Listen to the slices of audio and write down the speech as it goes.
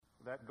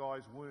that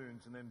guy's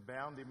wounds and then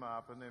bound him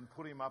up and then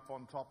put him up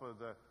on top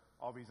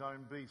of his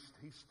own beast.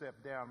 He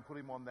stepped down, put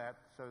him on that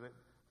so that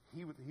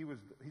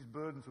his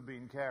burdens were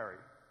being carried.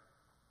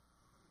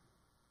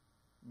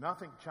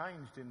 Nothing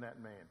changed in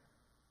that man.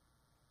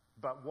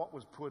 But what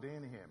was put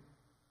in him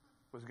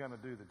was going to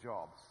do the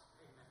job.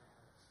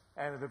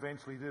 And it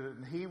eventually did it.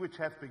 And he which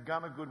hath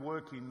begun a good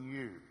work in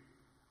you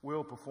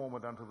will perform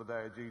it until the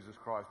day of Jesus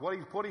Christ.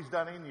 What he's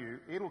done in you,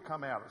 it'll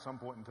come out at some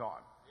point in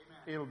time.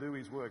 Amen. It'll do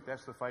his work.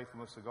 That's the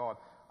faithfulness of God.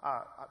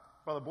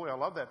 Brother Boy, I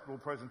love that little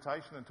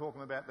presentation and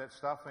talking about that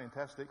stuff.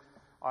 Fantastic.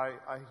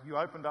 You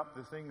opened up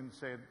the thing and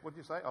said, what did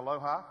you say?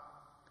 Aloha?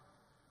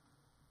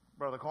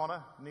 Brother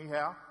Connor, ni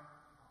hao.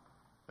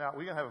 Now,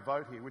 we're going to have a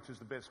vote here, which is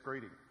the best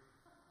greeting.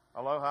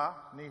 Aloha,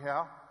 ni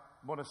hao,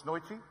 buenas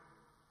noches.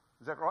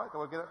 Is that right?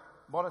 Do I get it?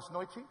 Buenas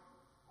noches?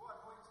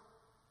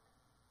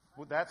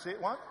 Well, that's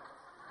it, one?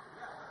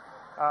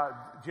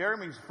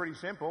 Jeremy's pretty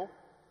simple.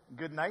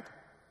 Good night.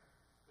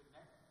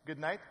 Good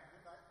night.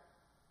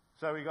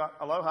 So we got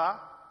aloha,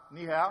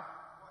 ni hao,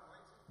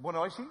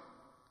 buenas noches.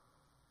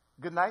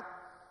 Good night.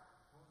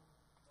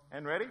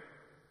 And ready?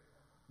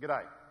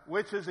 G'day.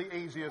 Which is the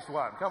easiest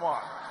one? Come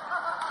on.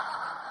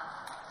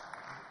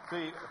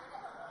 The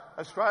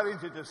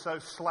Australians are just so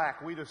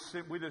slack. We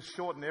just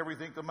shorten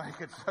everything to make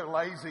it so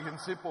lazy and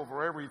simple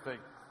for everything.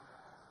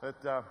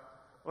 But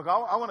look,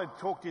 I want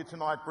to talk to you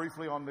tonight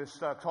briefly on this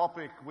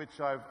topic, which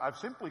I've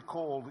simply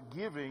called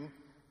 "Giving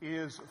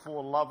is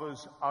for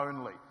Lovers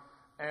Only."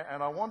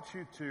 And I want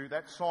you to.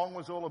 That song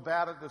was all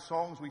about it. The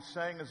songs we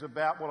sang is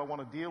about what I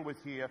want to deal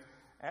with here.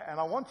 And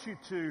I want you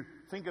to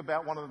think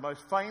about one of the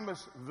most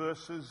famous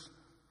verses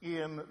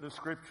in the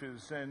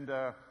Scriptures. And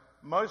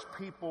most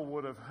people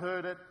would have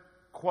heard it,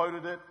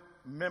 quoted it,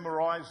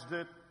 memorized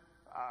it,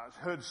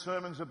 heard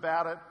sermons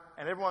about it,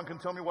 and everyone can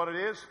tell me what it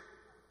is?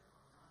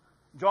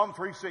 John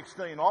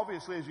 3:16.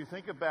 Obviously, as you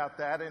think about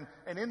that,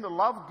 and in the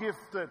love gift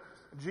that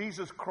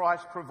Jesus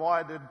Christ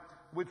provided,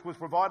 which was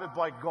provided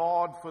by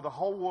God for the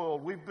whole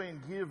world, we've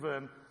been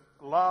given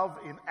love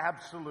in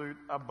absolute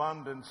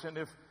abundance. And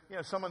if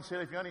someone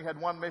said, if you only had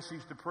one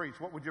message to preach,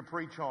 what would you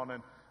preach on?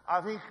 And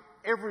I think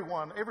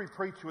every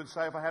preacher would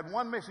say, if I had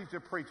one message to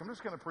preach, I'm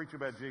just going to preach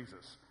about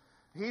Jesus.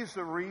 He's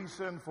the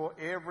reason for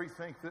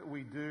everything that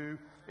we do.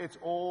 It's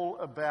all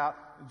about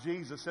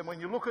Jesus. And when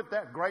you look at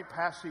that great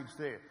passage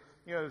there,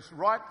 it's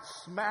right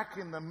smack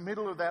in the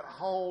middle of that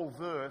whole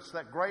verse,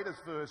 that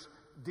greatest verse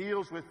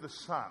deals with the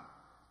Son.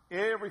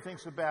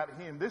 Everything's about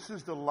Him. This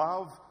is the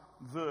love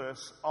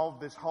verse of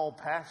this whole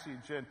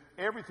passage, and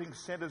everything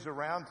centers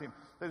around Him.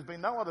 There's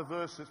been no other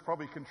verse that's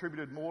probably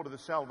contributed more to the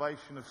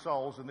salvation of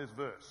souls than this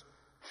verse.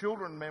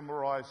 Children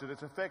memorize it.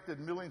 It's affected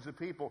millions of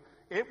people.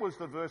 It was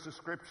the verse of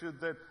Scripture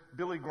that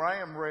Billy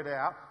Graham read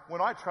out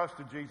when I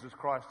trusted Jesus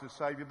Christ as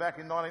Savior back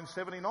in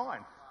 1979.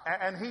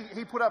 And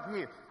he put up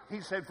here, he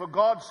said, for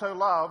God so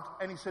loved,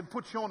 and he said,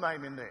 put your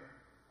name in there.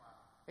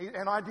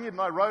 And I did, and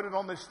I wrote it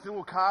on this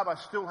little card. I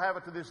still have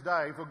it to this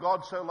day, for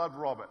God so loved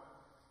Robert.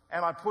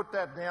 And I put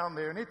that down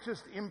there, and it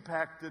just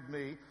impacted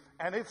me,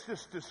 and it's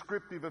just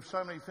descriptive of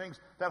so many things.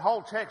 That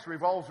whole text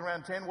revolves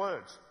around 10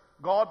 words.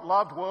 God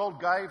loved, world,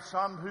 gave,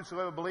 Son,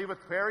 whosoever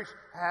believeth perish,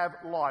 have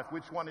life.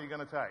 Which one are you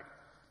going to take?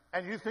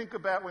 And you think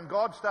about when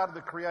God started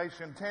the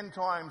creation, 10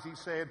 times He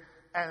said,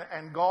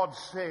 and God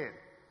said.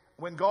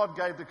 When God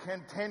gave the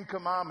 10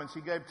 commandments,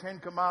 He gave 10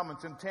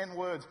 commandments and 10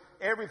 words.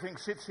 Everything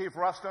sits here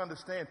for us to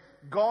understand.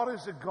 God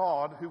is a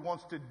God who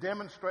wants to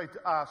demonstrate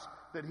to us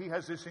that He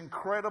has this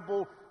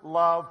incredible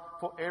love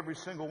for every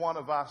single one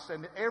of us.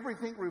 And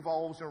everything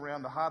revolves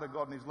around the heart of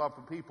God and His love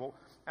for people.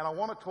 And I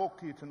want to talk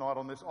to you tonight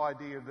on this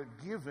idea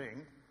that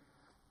giving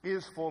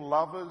is for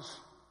lovers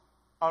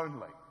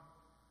only.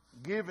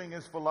 Giving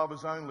is for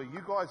lovers only.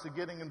 You guys are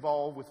getting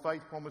involved with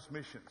Faith Promise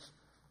Missions.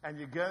 And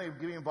you're going to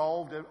get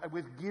involved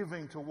with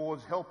giving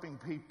towards helping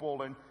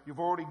people. And you've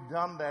already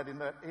done that in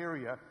that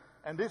area.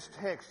 And this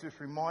text just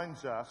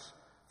reminds us,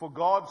 for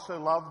God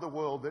so loved the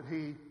world that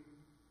He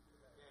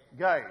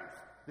gave.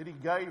 That He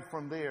gave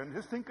from there. And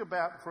just think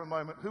about for a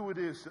moment who it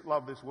is that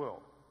loved this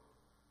world.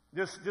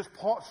 Just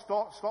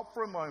stop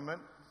for a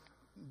moment.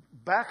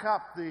 Back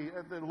up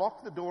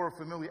lock the door of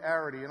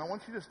familiarity. And I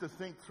want you just to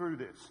think through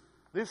this.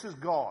 This is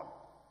God.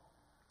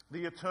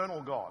 The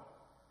eternal God.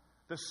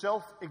 The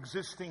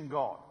self-existing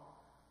God,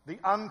 the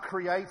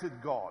uncreated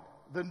God,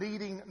 the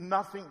needing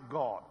nothing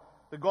God,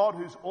 the God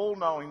who's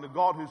all-knowing, the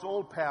God who's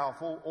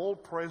all-powerful,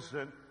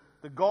 all-present,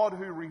 the God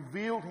who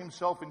revealed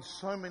Himself in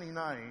so many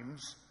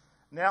names,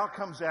 now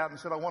comes out and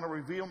said, I want to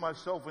reveal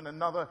myself in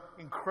another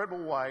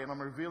incredible way, and I'm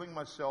revealing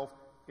myself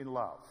in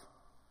love.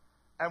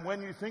 And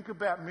when you think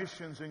about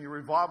missions and your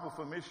revival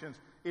for missions,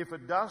 if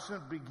it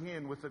doesn't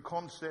begin with the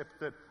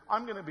concept that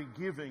I'm going to be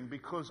giving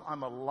because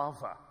I'm a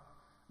lover,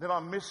 then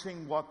I'm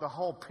missing what the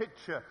whole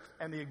picture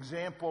and the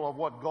example of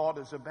what God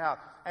is about.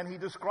 And He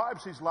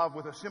describes His love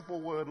with a simple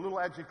word, a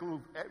little adjective,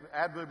 little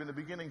adverb in the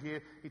beginning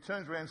here. He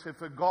turns around and said,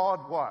 for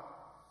God what?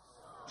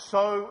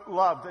 So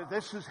loved.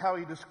 This is how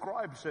He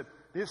describes it.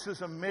 This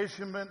is a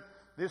measurement.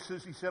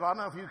 He said, I don't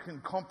know if you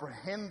can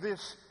comprehend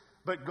this,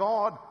 but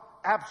God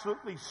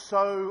Absolutely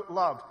so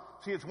loved.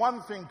 See, it's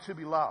one thing to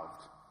be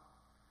loved.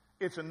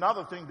 It's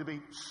another thing to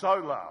be so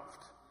loved.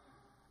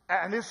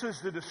 And this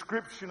is the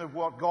description of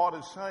what God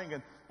is saying.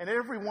 And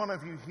every one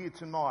of you here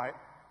tonight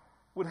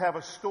would have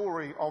a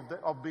story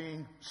of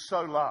being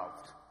so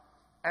loved.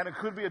 And it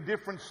could be a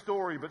different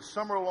story, but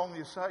somewhere along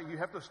you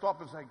have to stop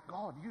and say,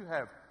 God, you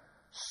have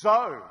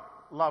so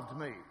loved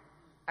me.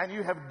 And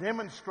you have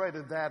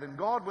demonstrated that. And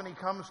God, when he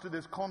comes to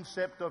this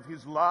concept of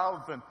his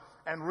love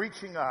and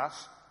reaching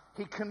us,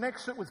 he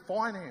connects it with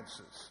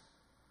finances.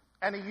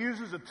 And he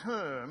uses a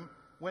term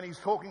when he's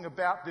talking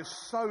about this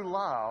so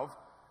love.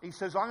 He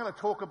says, I'm going to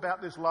talk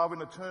about this love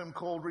in a term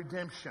called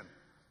redemption.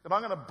 That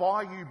I'm going to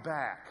buy you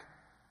back.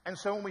 And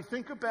so when we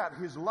think about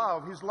his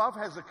love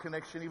has a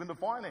connection even to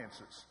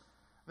finances.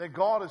 That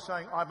God is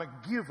saying, I'm a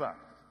giver,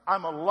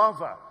 I'm a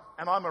lover,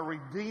 and I'm a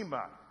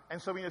redeemer.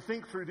 And so when you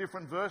think through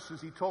different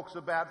verses, he talks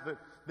about that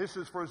this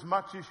is for as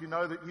much as you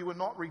know that you were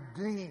not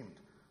redeemed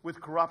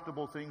with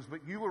corruptible things,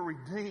 but you were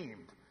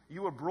redeemed.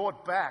 You were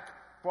brought back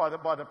by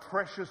the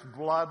precious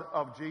blood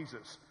of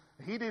Jesus.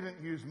 He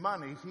didn't use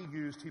money, he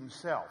used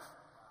himself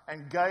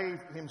and gave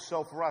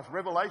himself for us.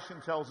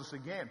 Revelation tells us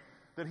again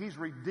that he's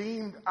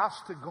redeemed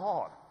us to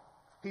God.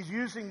 He's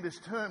using this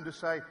term to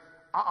say,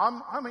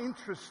 I'm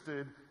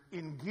interested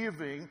in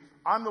giving.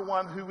 I'm the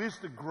one who is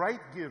the great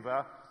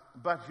giver,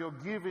 but your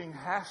giving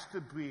has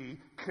to be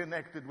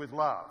connected with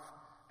love.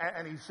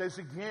 And he says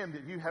again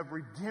that you have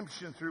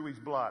redemption through his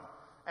blood.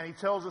 And he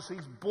tells us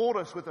he's bought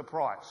us with a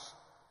price.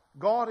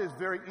 God is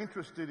very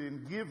interested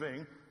in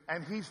giving,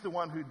 and he's the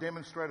one who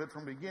demonstrated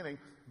from the beginning,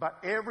 but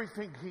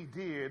everything he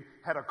did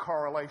had a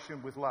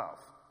correlation with love.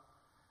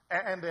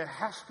 And there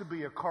has to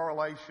be a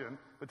correlation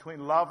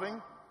between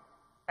loving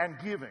and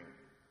giving.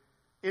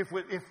 If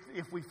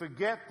we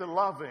forget the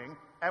loving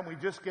and we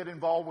just get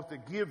involved with the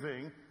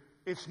giving,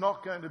 it's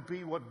not going to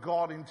be what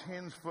God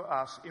intends for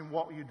us in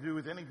what you do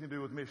with anything to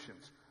do with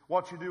missions,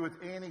 what you do with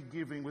any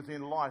giving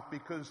within life.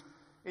 Because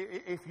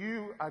if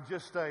you are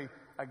just a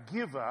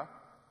giver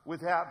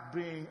without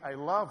being a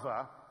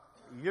lover,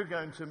 you're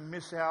going to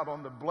miss out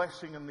on the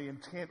blessing and the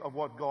intent of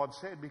what God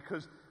said.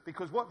 Because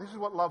this is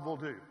what love will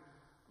do.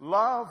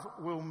 Love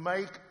will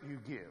make you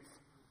give.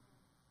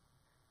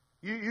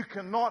 You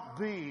cannot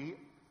be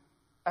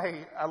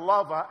a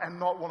lover and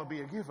not want to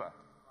be a giver.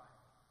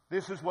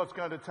 This is what's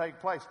going to take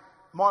place.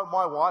 My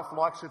wife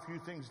likes a few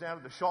things down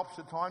at the shops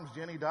at times.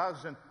 Jenny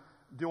does. And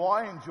do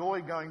I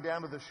enjoy going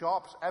down to the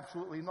shops?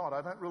 Absolutely not.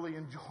 I don't really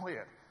enjoy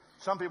it.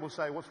 Some people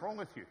say, what's wrong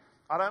with you?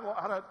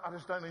 I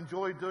just don't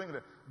enjoy doing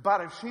it.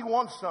 But if she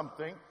wants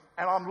something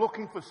and I'm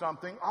looking for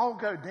something, I'll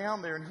go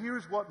down there. And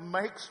here's what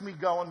makes me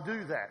go and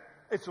do that.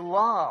 It's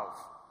love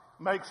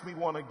makes me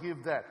want to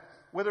give that.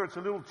 Whether it's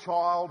a little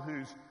child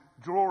who's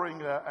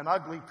drawing an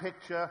ugly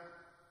picture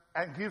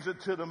and gives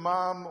it to the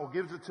mum or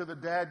gives it to the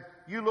dad,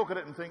 you look at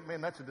it and think,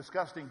 man, that's a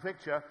disgusting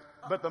picture.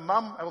 But the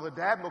mum or the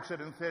dad looks at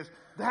it and says,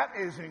 that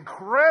is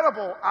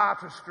incredible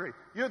artistry.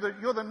 You're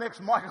the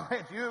next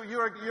Michelangelo.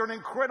 You're an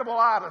incredible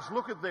artist.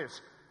 Look at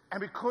this. And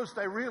because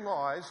they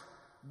realized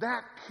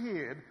that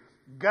kid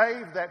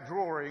gave that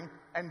drawing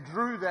and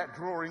drew that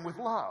drawing with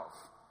love.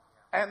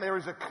 And there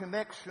is a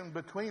connection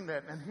between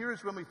that. And here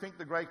is when we think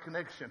the great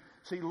connection.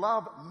 See,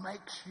 love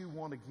makes you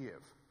want to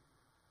give.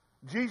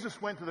 Jesus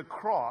went to the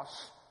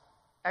cross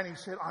and he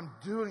said, I'm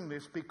doing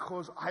this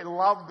because I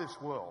love this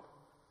world.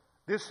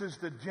 This is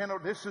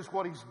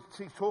what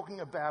he's talking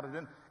about it.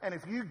 And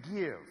if you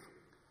give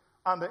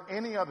under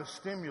any other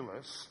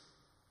stimulus,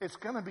 it's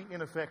going to be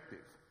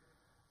ineffective.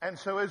 And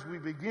so as we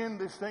begin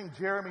this thing,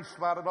 Jeremy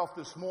started off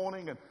this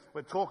morning and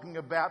we're talking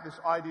about this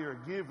idea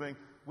of giving.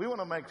 We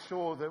want to make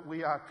sure that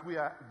we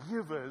are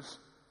givers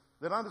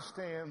that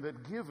understand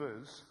that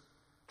givers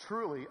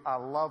truly are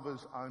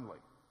lovers only.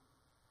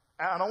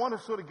 And I want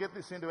to sort of get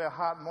this into our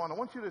heart and mind. I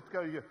want you to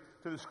go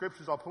to the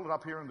scriptures. I'll pull it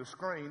up here on the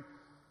screen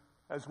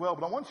as well.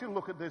 But I want you to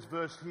look at this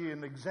verse here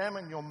and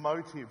examine your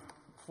motive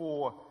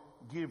for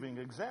giving.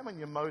 Examine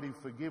your motive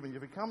for giving.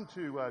 If you come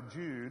to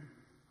Jude,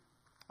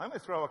 I'm going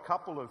to throw a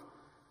couple of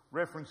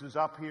references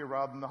up here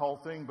rather than the whole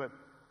thing. But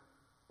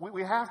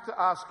we have to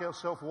ask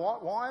ourselves,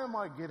 why am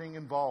I getting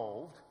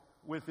involved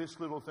with this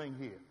little thing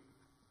here?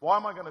 Why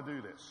am I going to do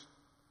this?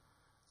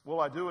 Well,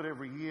 I do it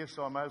every year,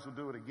 so I may as well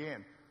do it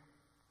again.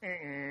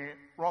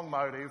 Wrong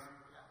motive.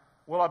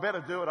 Well, I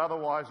better do it,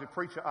 otherwise if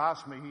preacher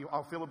asks me,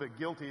 I'll feel a bit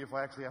guilty if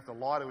I actually have to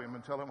lie to him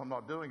and tell him I'm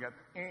not doing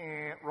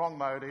it. Wrong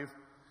motive.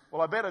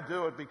 Well, I better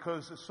do it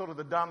because it's sort of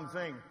the done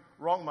thing.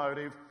 Wrong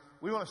motive.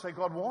 We want to say,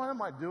 God, why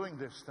am I doing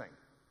this thing?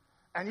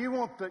 And you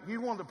want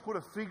to put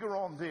a figure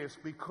on this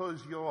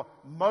because you're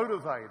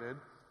motivated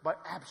by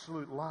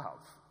absolute love.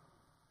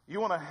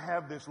 You want to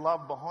have this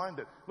love behind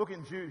it. Look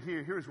in Jude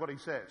here. Here's what he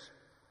says.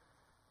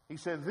 He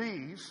said,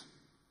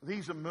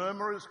 these are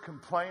murmurers,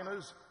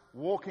 complainers,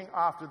 walking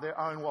after their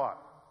own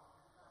what?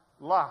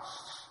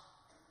 Lusts.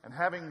 And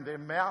having their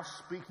mouths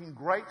speaking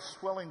great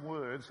swelling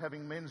words,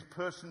 having men's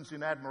persons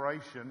in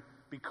admiration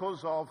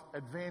because of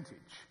advantage.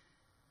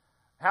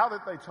 How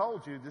that they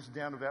told you, this is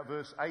down to about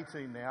verse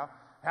 18 now,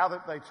 how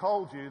that they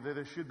told you that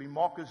there should be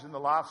mockers in the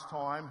last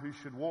time who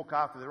should walk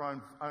after their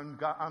own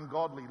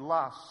ungodly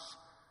lusts.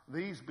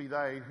 These be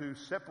they who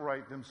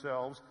separate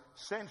themselves,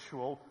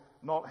 sensual,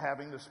 not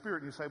having the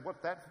Spirit. And you say,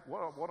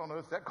 what on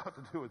earth that got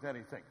to do with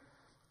anything?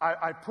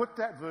 I put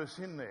that verse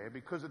in there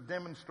because it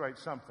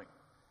demonstrates something.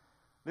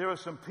 There are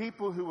some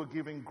people who are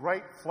giving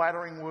great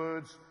flattering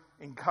words,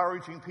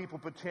 encouraging people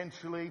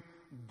potentially,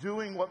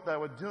 doing what they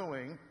were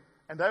doing,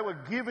 and they were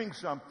giving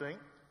something,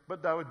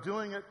 but they were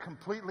doing it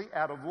completely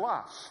out of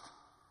lust.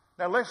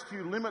 Now, lest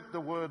you limit the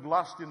word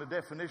lust in the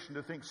definition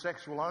to think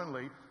sexual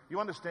only, you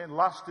understand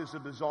lust is a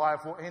desire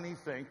for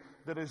anything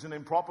that is an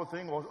improper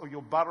thing, or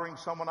you're buttering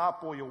someone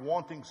up, or you're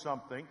wanting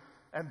something.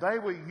 And they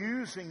were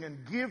using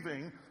and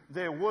giving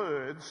their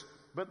words,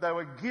 but they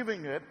were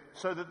giving it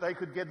so that they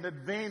could get an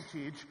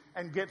advantage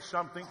and get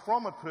something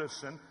from a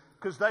person,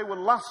 because they were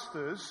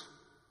lusters,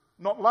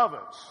 not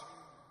lovers.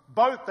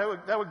 Both,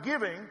 they were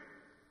giving,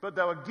 but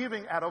they were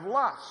giving out of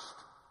lust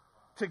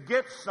to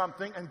get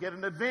something and get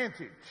an advantage.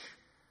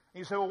 And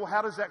you say, well,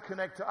 how does that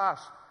connect to us?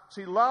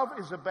 See, love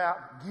is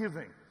about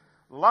giving.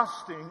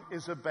 Lusting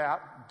is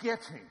about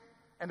getting.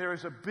 And there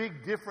is a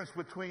big difference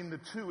between the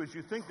two as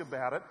you think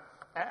about it.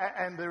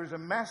 And there is a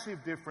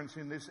massive difference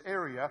in this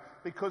area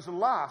because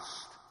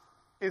lust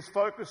is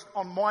focused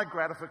on my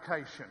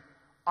gratification.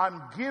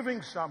 I'm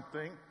giving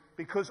something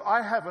because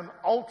I have an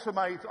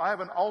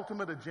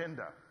ultimate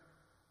agenda.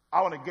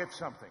 I want to get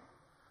something.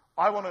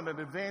 I want an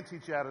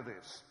advantage out of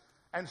this.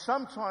 And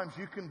sometimes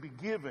you can be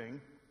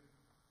giving,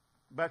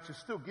 but you're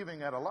still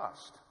giving out of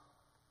lust.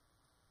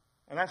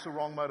 And that's the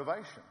wrong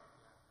motivation.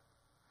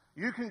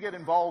 You can get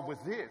involved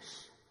with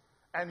this,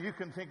 and you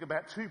can think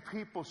about two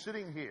people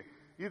sitting here.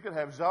 You could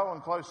have Zoe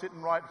and Chloe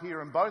sitting right here,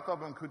 and both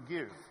of them could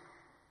give.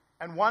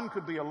 And one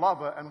could be a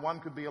lover, and one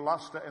could be a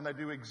luster, and they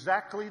do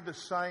exactly the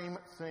same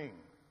thing.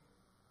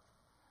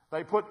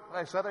 They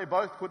say they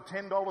both put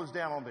 $10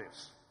 down on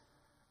this.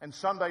 And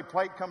Sunday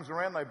plate comes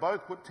around, they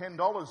both put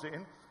 $10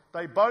 in.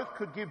 They both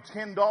could give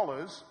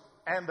 $10,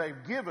 and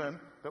they've given,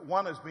 but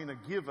one has been a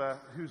giver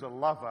who's a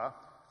lover,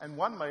 and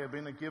one may have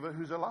been a giver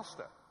who's a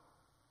luster.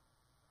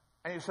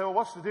 And you say, well,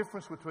 what's the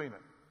difference between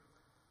it?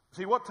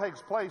 See, what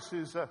takes place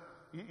is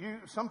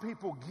some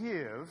people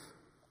give,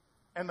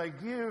 and they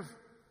give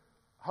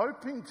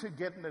hoping to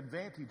get an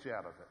advantage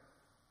out of it.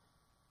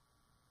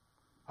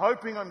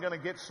 Hoping I'm going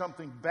to get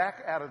something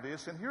back out of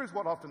this. And here's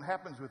what often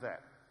happens with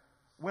that.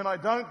 When I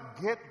don't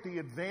get the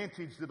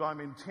advantage that I'm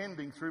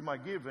intending through my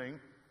giving,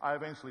 I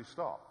eventually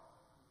stop.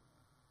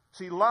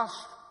 See,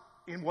 lust,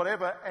 in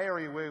whatever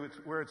area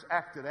where it's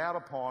acted out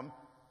upon,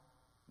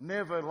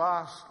 never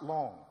lasts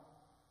long.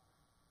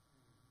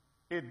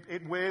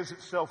 It wears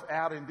itself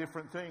out in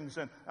different things.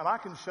 And I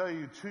can show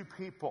you two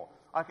people.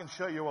 I can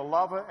show you a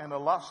lover and a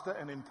luster,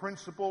 and in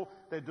principle,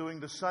 they're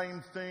doing the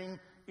same thing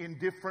in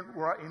different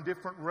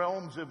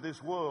realms of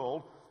this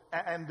world.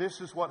 And this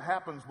is what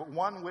happens. But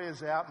one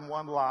wears out and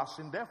one lasts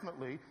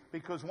indefinitely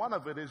because one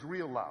of it is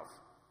real love.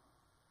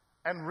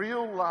 And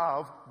real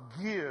love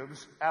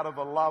gives out of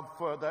a love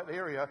for that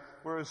area,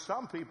 whereas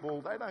some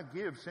people, they don't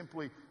give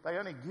simply, they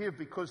only give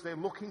because they're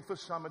looking for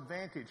some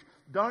advantage.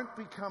 Don't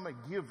become a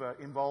giver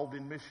involved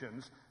in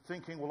missions,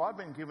 thinking, well, I've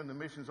been given the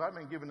missions,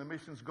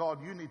 God,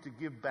 you need to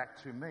give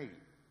back to me.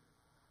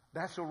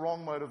 That's a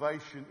wrong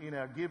motivation in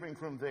our giving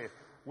from there.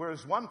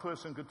 Whereas one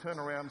person could turn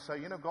around and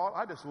say, you know, God,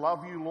 I just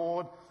love you,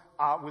 Lord,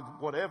 with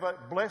whatever,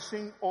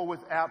 blessing or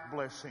without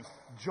blessing,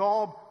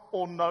 job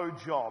or no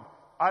job.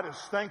 I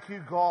just thank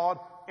you, God,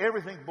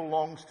 everything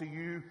belongs to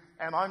you,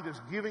 and I'm just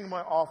giving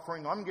my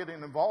offering. I'm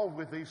getting involved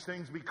with these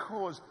things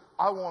because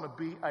I want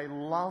to be a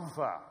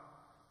lover.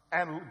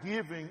 And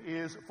giving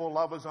is for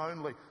lovers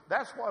only.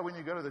 That's why when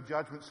you go to the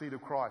judgment seat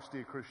of Christ,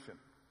 dear Christian,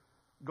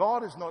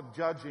 God is not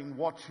judging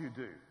what you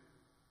do.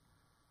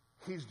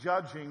 He's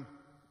judging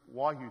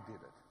why you did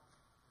it.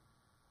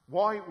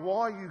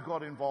 Why you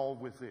got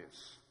involved with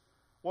this.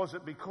 Was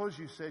it because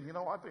you said, you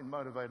know, I've been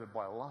motivated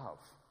by love?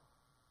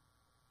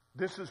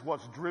 This is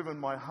what's driven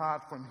my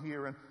heart from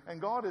here. And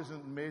God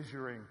isn't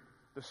measuring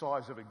the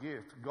size of a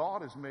gift.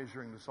 God is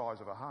measuring the size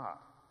of a heart.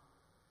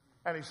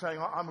 And he's saying,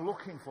 I'm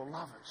looking for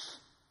lovers.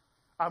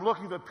 I'm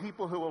looking for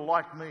people who are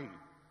like me.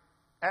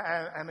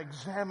 And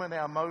examine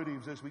our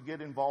motives as we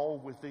get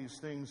involved with these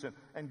things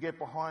and get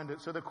behind it.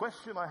 So the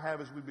question I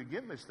have as we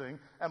begin this thing,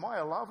 am I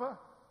a lover?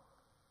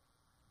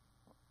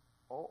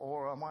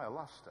 Or am I a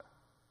luster?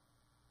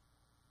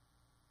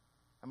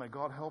 And may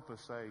God help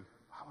us say,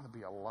 I want to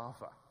be a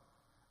lover.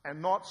 And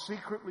not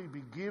secretly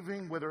be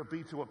giving, whether it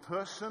be to a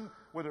person,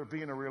 whether it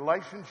be in a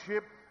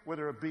relationship,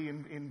 whether it be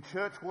in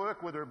church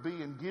work, whether it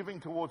be in giving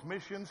towards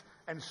missions,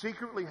 and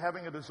secretly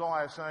having a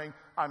desire saying,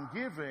 I'm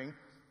giving,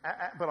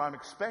 but I'm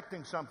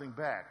expecting something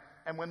back.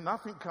 And when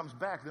nothing comes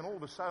back, then all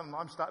of a sudden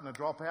I'm starting to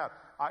drop out.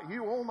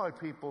 You all know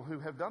people who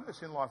have done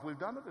this in life. We've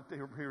done it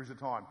at periods of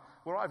time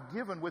where I've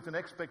given with an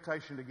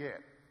expectation to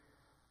get.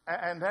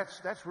 And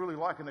that's really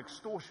like an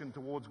extortion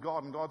towards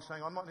God, and God's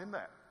saying, I'm not in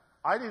that.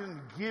 I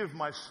didn't give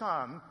my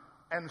son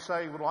and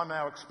say, well, I'm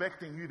now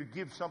expecting you to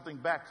give something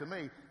back to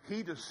me.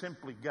 He just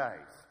simply gave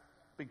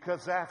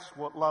because that's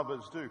what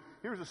lovers do.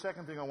 Here's the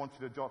second thing I want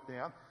you to jot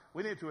down.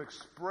 We need to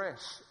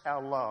express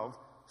our love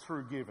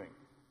through giving.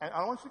 And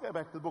I want you to go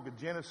back to the book of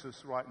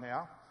Genesis right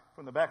now,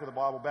 from the back of the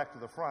Bible back to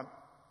the front.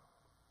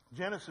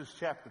 Genesis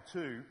chapter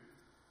 2.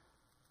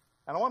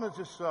 And I want to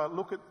just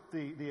look at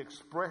the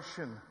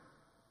expression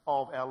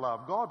of our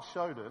love. God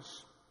showed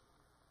us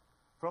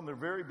from the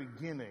very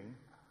beginning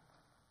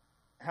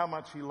how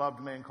much he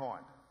loved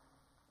mankind.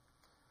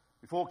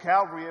 Before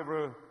Calvary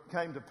ever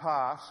came to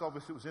pass,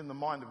 obviously it was in the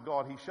mind of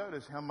God, he showed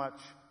us how much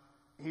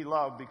he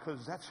loved,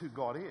 because that's who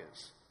God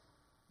is.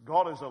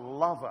 God is a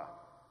lover.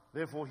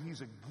 Therefore,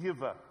 he's a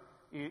giver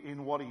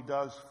in what he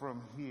does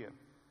from here.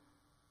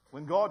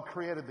 When God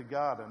created the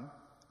garden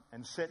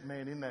and set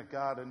man in that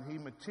garden, he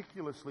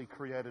meticulously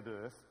created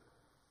earth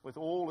with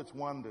all its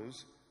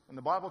wonders. And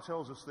the Bible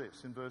tells us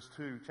this in verse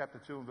 2,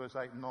 chapter 2 and verse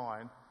 8 and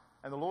 9.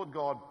 And the Lord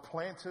God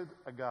planted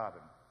a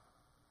garden.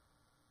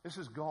 This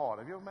is God.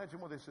 Have you ever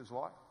imagined what this is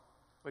like?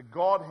 But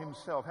God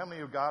himself. How many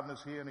of you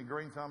gardeners here? Any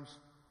green thumbs?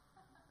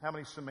 How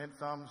many cement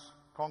thumbs?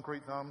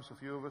 Concrete thumbs? A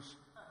few of us.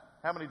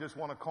 How many just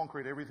want to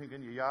concrete everything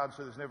in your yard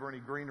so there's never any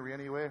greenery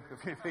anywhere? A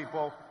few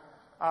people.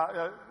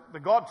 The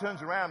God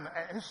turns around,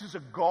 and this is a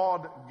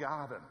God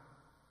garden.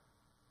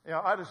 You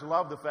know, I just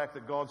love the fact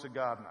that God's a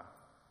gardener.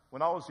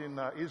 When I was in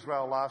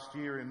Israel last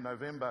year in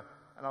November,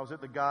 and I was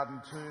at the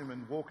Garden Tomb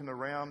and walking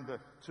around the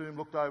tomb,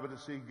 looked over to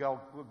see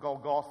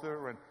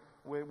Golgotha and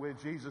where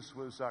Jesus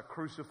was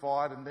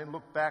crucified, and then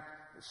looked back,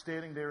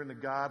 standing there in the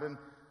garden.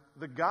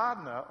 The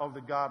gardener of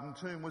the Garden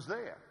Tomb was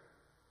there.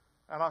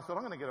 And I thought,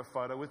 I'm going to get a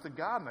photo with the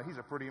gardener. He's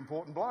a pretty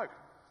important bloke.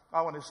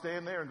 I want to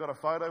stand there and got a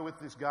photo with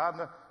this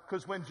gardener.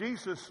 Because when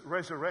Jesus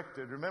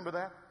resurrected, remember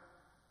that?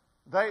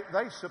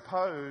 They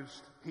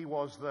supposed he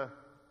was the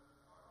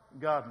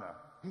gardener.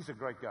 He's a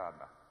great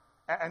gardener.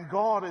 And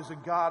God is a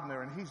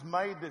gardener, and he's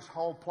made this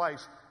whole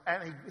place.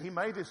 And he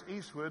made this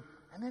eastward,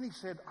 and then he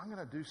said, I'm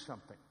going to do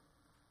something.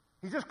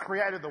 He just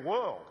created the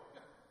world.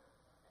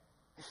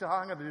 He said,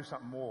 I'm going to do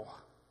something more,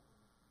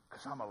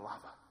 because I'm a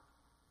lover.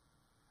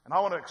 And I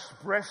want to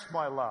express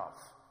my love.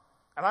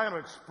 And I'm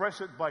going to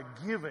express it by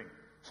giving.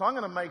 So I'm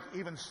going to make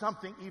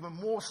something even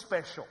more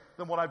special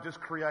than what I've just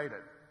created.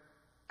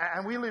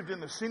 And we lived in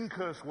the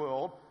sin-cursed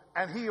world,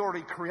 and he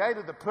already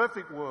created the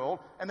perfect world,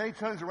 and then he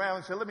turns around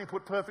and said, let me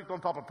put perfect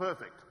on top of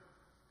perfect.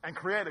 And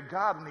create a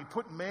garden. He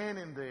put man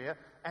in there,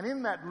 and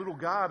in that little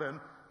garden,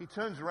 he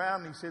turns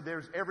around and he said,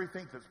 there's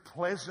everything that's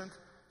pleasant,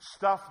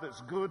 stuff that's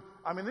good.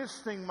 I mean, this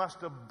thing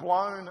must have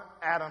blown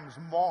Adam's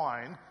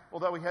mind,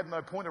 although he had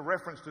no point of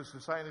reference to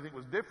say anything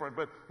was different,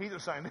 but he's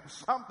just saying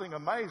there's something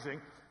amazing.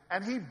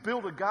 And he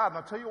built a garden.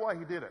 I'll tell you why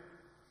he did it.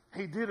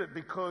 He did it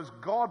because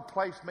God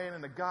placed man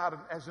in the garden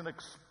as an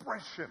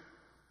expression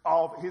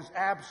of his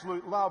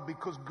absolute love,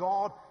 because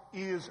God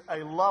is a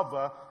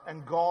lover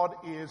and God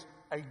is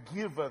a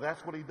giver.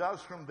 That's what he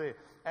does from there.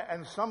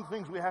 And some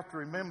things we have to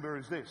remember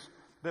is this,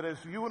 that as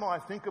you and I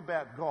think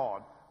about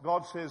God,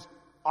 God says,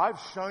 I've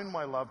shown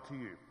my love to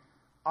you.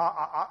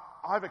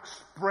 I've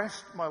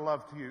expressed my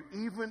love to you,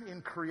 even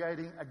in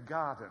creating a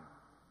garden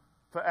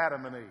for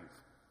Adam and Eve.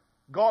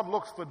 God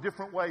looks for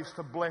different ways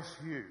to bless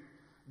you.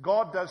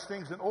 God does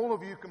things, and all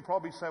of you can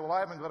probably say, well, I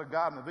haven't got a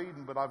Garden of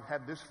Eden, but I've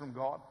had this from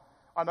God.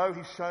 I know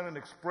he's shown an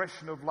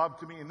expression of love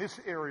to me in this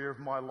area of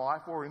my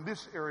life or in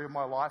this area of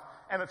my life,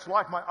 and it's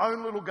like my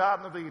own little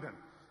Garden of Eden,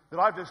 that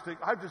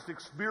I've just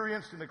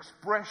experienced an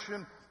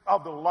expression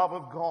of the love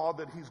of God,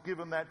 that he's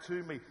given that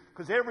to me.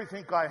 Because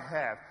everything I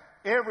have,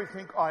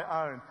 everything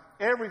I own,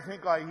 everything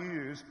I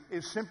use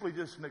is simply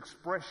just an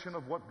expression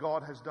of what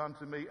God has done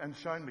to me and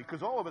shown me.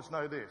 Because all of us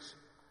know this.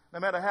 No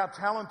matter how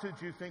talented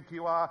you think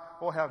you are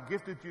or how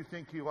gifted you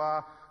think you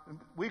are,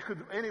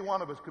 any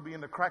one of us could be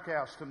in the crack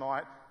house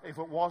tonight if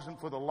it wasn't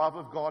for the love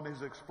of God and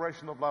his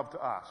expression of love to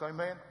us.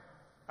 Amen?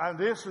 And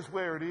this is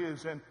where it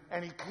is.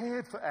 And he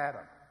cared for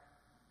Adam.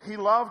 He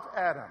loved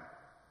Adam.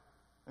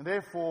 And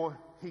therefore,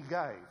 he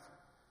gave.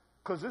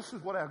 Because this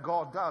is what our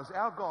God does.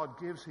 Our God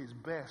gives his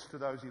best to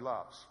those he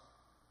loves.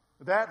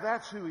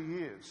 That's who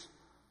he is.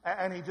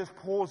 And he just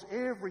pours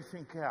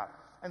everything out.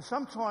 And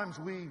sometimes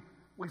we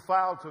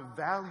fail to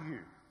value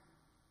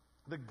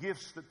the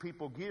gifts that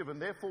people give,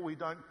 and therefore we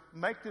don't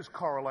make this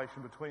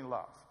correlation between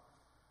love.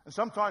 And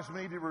sometimes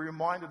we need to be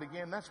reminded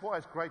again. That's why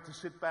it's great to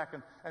sit back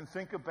and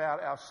think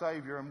about our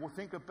Savior, and we'll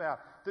think about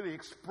the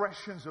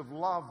expressions of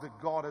love that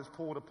God has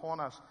poured upon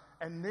us,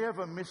 and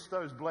never miss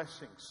those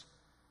blessings.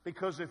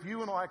 Because if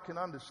you and I can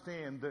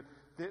understand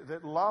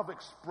that love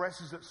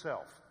expresses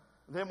itself,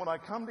 then when I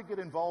come to get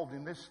involved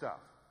in this stuff,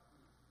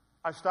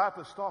 I start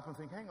to stop and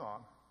think, hang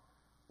on,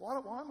 why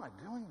am I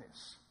doing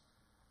this?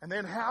 And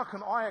then how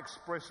can I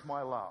express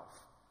my love?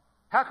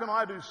 How can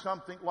I do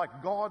something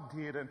like God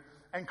did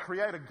and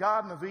create a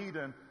Garden of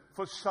Eden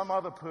for some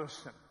other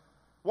person?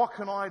 What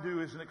can I do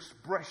as an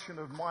expression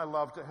of my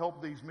love to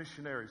help these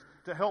missionaries,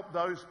 to help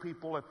those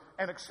people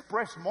and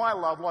express my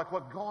love like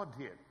what God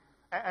did?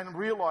 And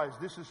realize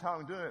this is how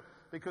I'm doing it.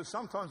 Because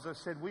sometimes, I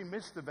said, we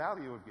miss the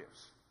value of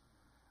gifts.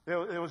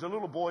 There was a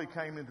little boy who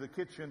came into the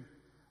kitchen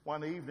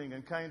one evening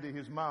and came to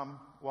his mum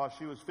while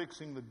she was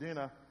fixing the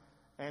dinner.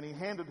 and he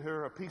handed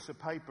her a piece of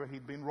paper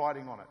he'd been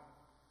writing on it.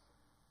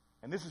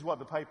 And this is what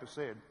the paper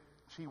said.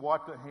 She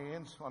wiped her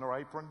hands on her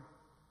apron,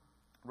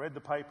 read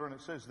the paper, and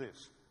it says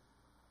this: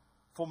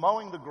 "For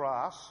mowing the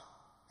grass,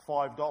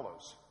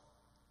 $5.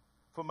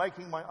 For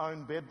making my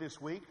own bed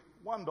this week,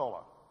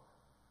 $1.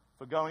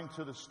 For going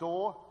to the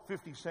store,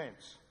 50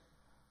 cents.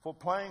 For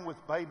playing with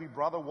baby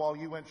brother while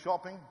you went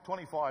shopping,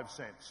 25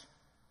 cents.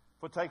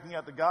 For taking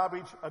out the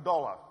garbage,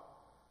 $1.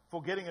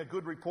 For getting a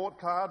good report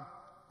card,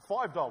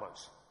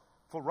 $5.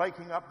 For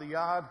raking up the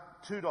yard,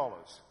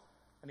 $2.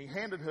 And he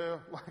handed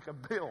her like a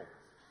bill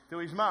to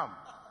his mum.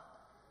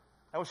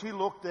 Now she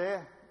looked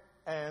there,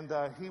 and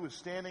he was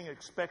standing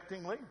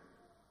expectingly,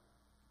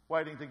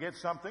 waiting to get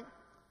something.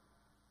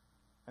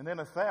 And then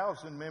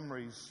 1,000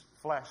 memories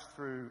flashed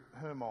through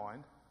her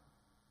mind.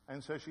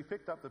 And so she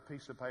picked up the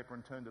piece of paper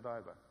and turned it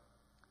over.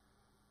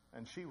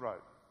 And she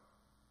wrote,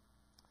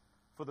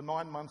 "For the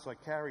 9 months I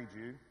carried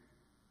you,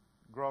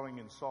 growing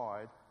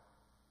inside,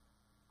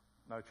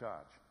 no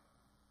charge.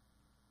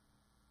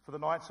 For the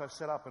nights I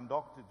sat up and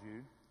doctored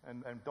you,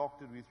 and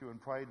doctored with you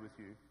and prayed with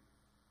you,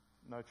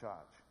 no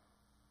charge.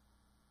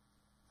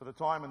 For the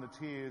time and the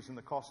tears and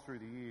the cost through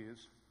the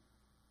years,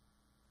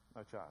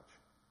 no charge.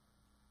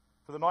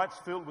 For the nights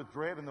filled with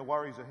dread and the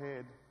worries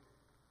ahead,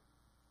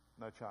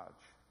 no charge.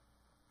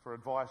 For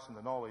advice and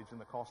the knowledge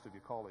and the cost of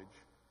your college,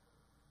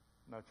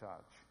 no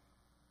charge.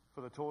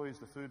 For the toys,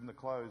 the food and the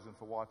clothes, and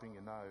for wiping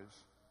your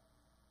nose,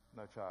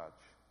 no charge.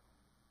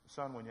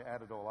 Son, when you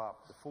add it all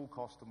up, the full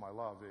cost of my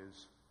love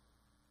is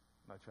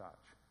no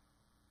charge."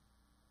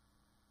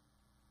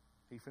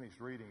 He finished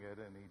reading it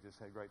and he just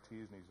had great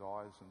tears in his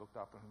eyes and looked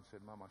up at him and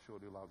said, "Mum, I sure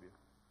do love you."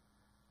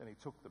 Then he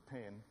took the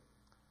pen,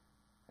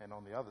 and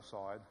on the other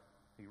side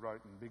he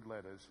wrote in big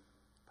letters,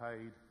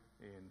 "Paid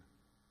in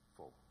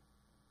full."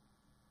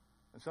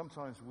 And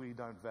sometimes we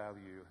don't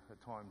value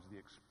at times the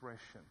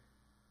expression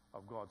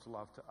of God's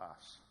love to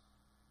us.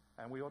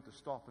 And we ought to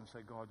stop and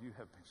say, "God, you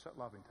have been so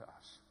loving to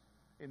us."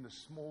 In the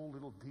small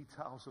little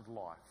details of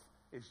life,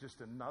 it's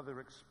just another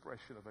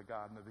expression of a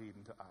Garden of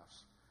Eden to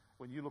us.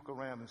 When you look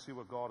around and see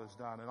what God has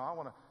done. And I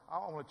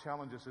want to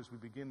challenge us as we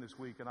begin this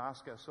week and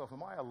ask ourselves,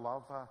 am I a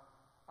lover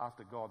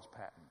after God's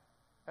pattern?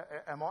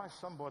 Am I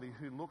somebody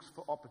who looks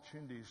for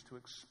opportunities to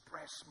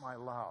express my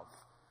love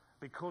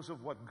because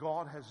of what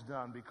God has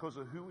done, because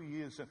of who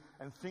He is,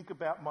 and think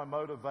about my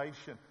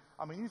motivation?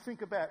 I mean, you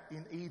think about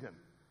in Eden.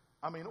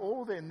 I mean,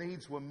 all their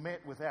needs were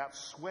met without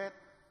sweat.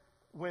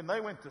 When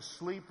they went to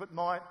sleep at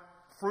night,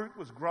 fruit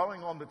was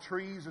growing on the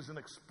trees as an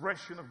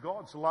expression of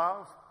God's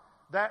love.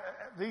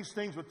 These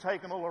things were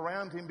taken all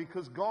around Him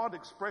because God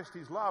expressed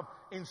His love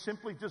in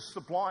simply just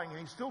supplying, and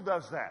He still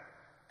does that.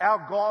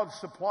 Our God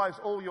supplies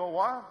all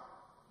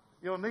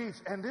your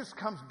needs. And this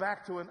comes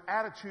back to an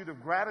attitude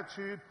of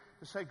gratitude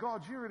to say,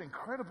 "God, you're an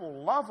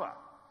incredible lover."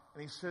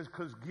 And He says,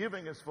 "Because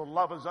giving is for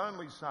lover's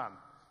only, son."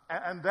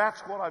 And that's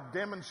what I've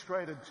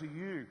demonstrated to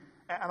you.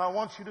 And I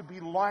want you to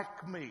be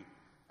like me.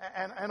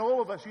 And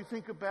all of us, you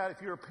think about,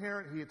 if you're a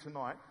parent here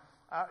tonight,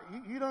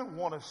 you don't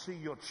want to see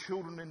your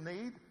children in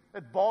need.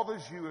 It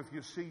bothers you if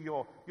you see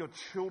your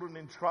children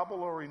in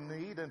trouble or in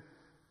need. And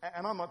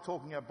I'm not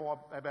talking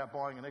about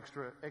buying an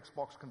extra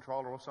Xbox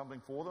controller or something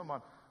for them.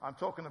 I'm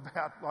talking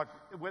about like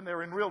when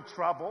they're in real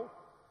trouble.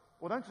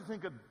 Well, don't you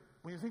think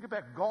when you think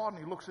about God and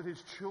He looks at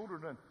His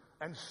children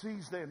and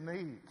sees their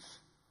needs,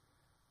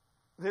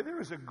 there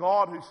is a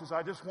God who says,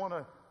 "I just want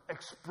to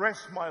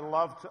express my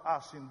love to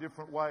us in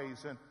different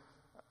ways." And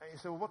you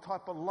say, "Well, what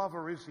type of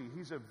lover is He?"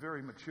 He's a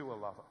very mature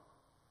lover.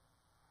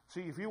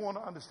 See, if you want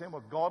to understand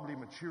what godly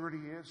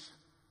maturity is,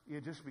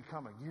 you just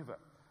become a giver.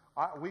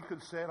 We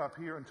could stand up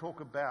here and talk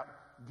about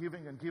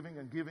giving and giving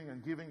and giving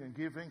and giving and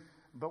giving,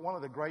 but one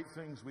of the great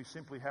things we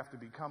simply have to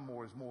become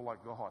more is more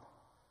like God.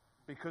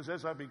 Because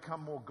as I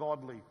become more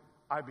godly,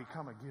 I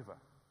become a giver.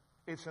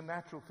 It's a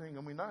natural thing,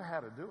 and we know how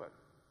to do it.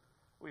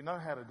 We know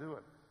how to do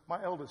it.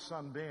 My eldest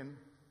son, Ben,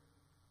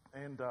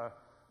 and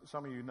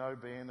some of you know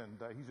Ben, and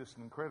he's just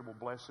an incredible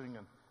blessing,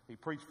 and he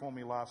preached for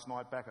me last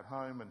night back at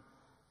home, and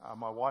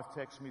my wife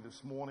texted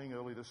me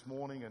early this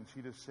morning, and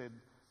she just said,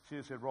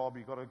 "Rob,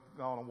 you've got to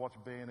go on and watch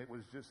Ben." It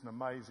was just an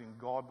amazing.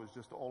 God was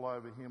just all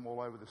over him, all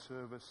over the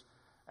service.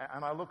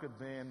 And I look at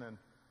Ben and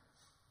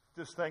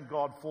just thank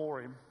God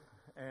for him.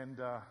 And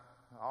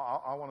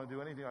I want to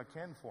do anything I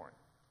can for him.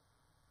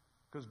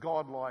 Because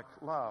God, like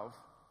love,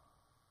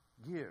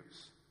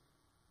 gives.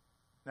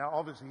 Now,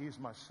 obviously, he's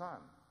my son.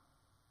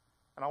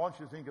 And I want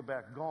you to think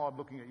about God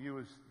looking at you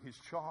as His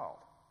child.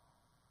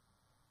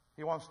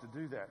 He wants to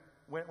do that.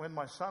 When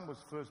my son was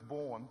first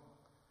born,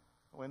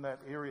 when that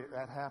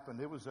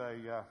happened, it was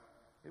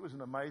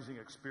an amazing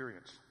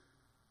experience.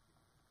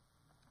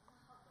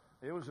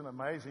 It was an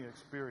amazing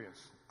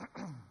experience.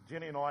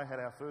 Jenny and I had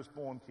our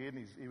firstborn kid,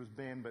 and he was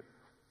Ben, but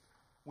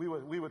we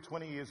were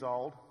 20 years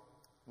old.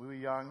 We were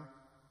young.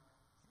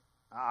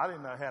 I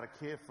didn't know how to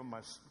care for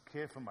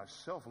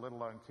myself, let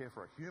alone care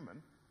for a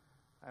human.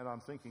 And I'm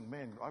thinking,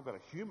 man, I've got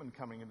a human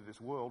coming into this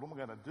world. What am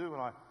I going to do?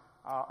 And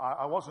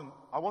I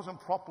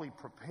wasn't properly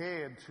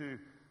prepared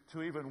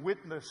to even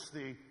witness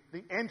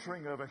the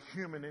entering of a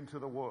human into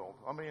the world.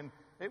 I mean,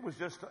 it was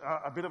just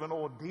a bit of an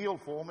ordeal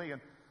for me.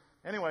 And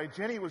anyway,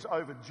 Jenny was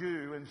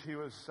overdue, and she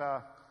was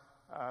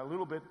a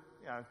little bit,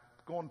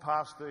 gone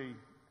past the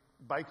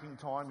baking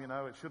time,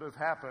 it should have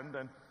happened,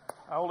 and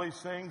all these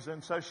things.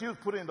 And so she was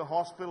put into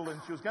hospital, and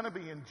she was going to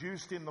be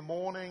induced in the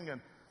morning.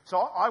 And so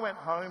I went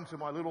home to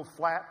my little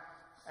flat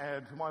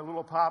and to my little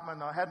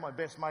apartment. I had my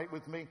best mate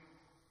with me.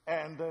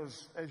 And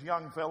as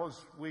young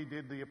fellas, we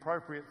did the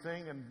appropriate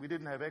thing, and we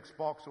didn't have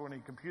Xbox or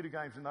any computer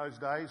games in those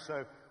days,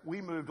 so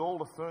we moved all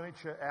the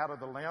furniture out of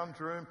the lounge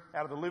room,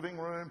 out of the living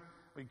room.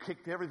 We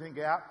kicked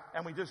everything out,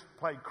 and we just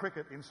played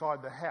cricket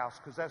inside the house,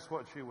 because that's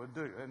what you would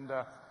do. And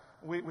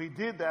we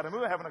did that, and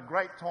we were having a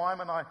great time,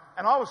 and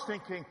I was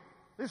thinking,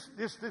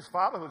 this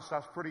fatherhood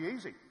stuff's pretty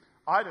easy.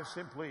 I just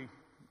simply,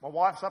 my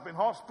wife's up in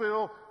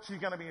hospital, she's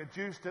going to be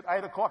induced at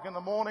 8 o'clock in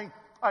the morning,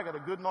 I got a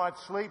good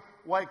night's sleep,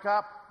 wake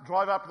up,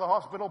 drive up to the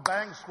hospital,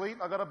 bang, sweet,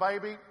 I got a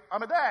baby,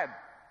 I'm a dad.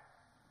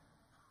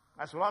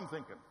 That's what I'm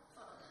thinking.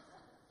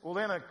 Well,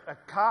 then a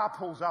car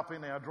pulls up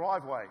in our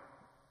driveway,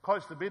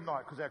 close to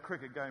midnight, because our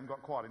cricket game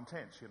got quite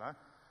intense,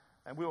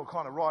 and we were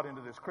kind of right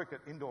into this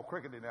indoor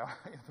cricket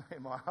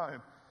in my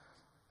home.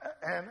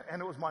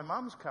 And it was my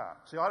mum's car.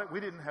 See, we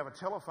didn't have a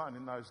telephone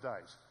in those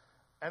days.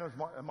 And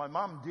my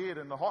mum did,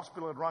 and the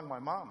hospital had rung my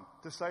mum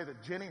to say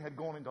that Jenny had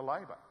gone into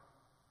labour.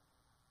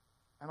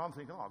 And I'm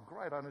thinking, oh,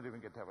 great, I didn't even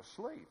get to have a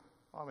sleep.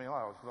 I mean,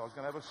 I was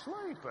going to have a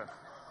sleep. And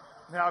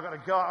now I've got to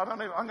go.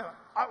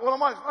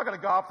 I got to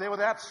go up there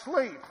without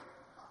sleep.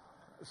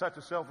 Such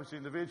a selfish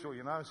individual,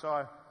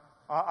 So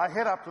I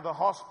head up to the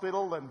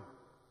hospital, and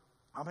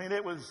I mean,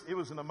 it was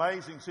an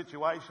amazing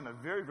situation, a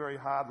very, very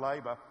hard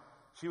labour.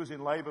 She was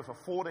in labour for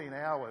 14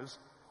 hours.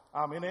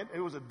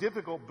 It was a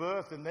difficult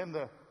birth, and then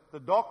the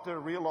doctor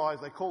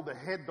realised, they called the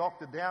head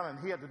doctor down, and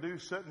he had to do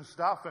certain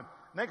stuff. And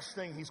next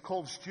thing, he's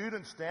called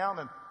students down,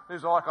 and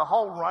there's like a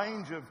whole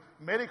range of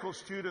medical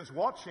students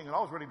watching, and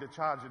I was ready to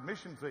charge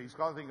admission fees.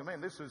 I was thinking,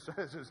 man, this is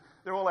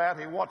they're all out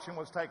here watching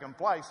what's taking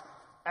place.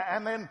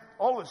 And then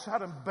all of a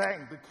sudden,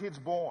 bang, the kid's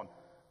born.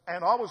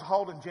 And I was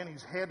holding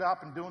Jenny's head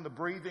up and doing the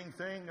breathing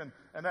thing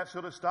and that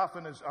sort of stuff.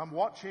 And as I'm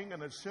watching,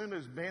 and as soon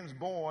as Ben's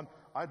born,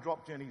 I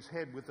dropped Jenny's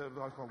head with it.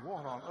 I thought,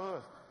 what on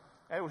earth?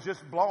 And it was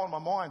just blowing my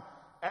mind.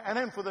 And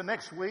then for the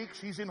next week,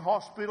 she's in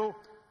hospital.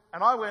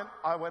 And I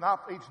went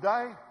up each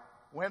day,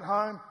 went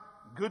home,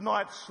 good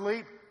night's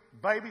sleep,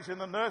 baby's in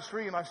the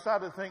nursery, and I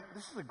started to think,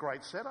 this is a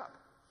great setup.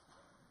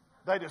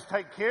 They just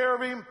take care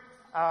of him.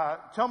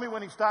 Tell me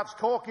when he starts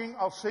talking,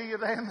 I'll see you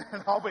then,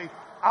 and I'll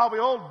be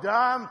all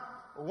done.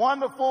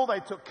 Wonderful. They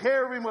took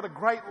care of him with a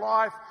great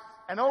life.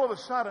 And all of a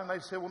sudden they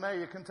said, well, now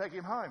you can take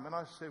him home. And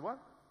I said, what?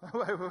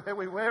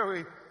 Where are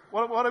we?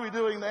 What are we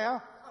doing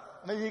now?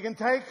 And then you can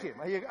take him.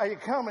 Are you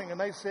coming? And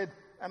they said,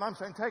 and I'm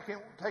saying,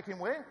 take him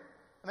where?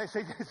 And they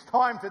said, it's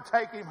time to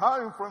take him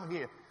home from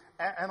here.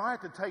 And I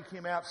had to take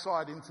him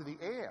outside into the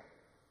air.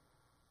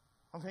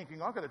 I'm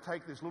thinking, I've got to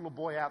take this little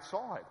boy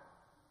outside.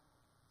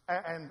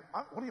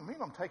 What do you mean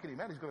I'm taking him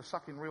out? He's got to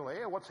suck in real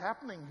air. What's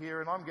happening here?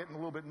 And I'm getting a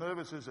little bit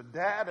nervous as a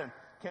dad. And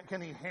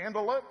can he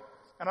handle it?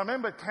 And I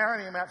remember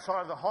carrying him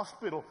outside of the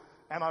hospital.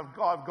 And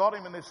I've got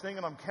him in this thing,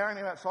 and I'm carrying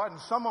him outside. And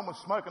someone was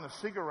smoking a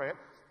cigarette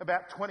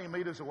about 20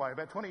 metres away,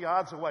 about 20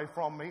 yards away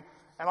from me.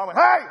 And I went,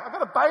 hey, I've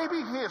got a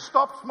baby here.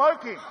 Stop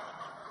smoking.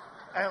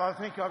 And I'm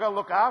thinking, I've got to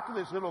look after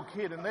this little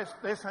kid. And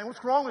they're saying,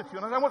 what's wrong with you?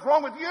 And I go, what's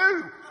wrong with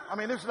you? I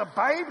mean, this is a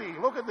baby.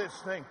 Look at this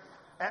thing.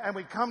 And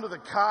we come to the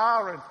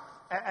car,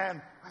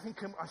 and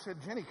I said,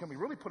 Jenny, can we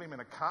really put him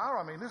in a car?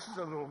 I mean, this is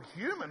a little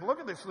human. Look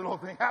at this little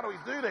thing. How do we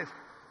do this?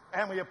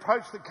 And we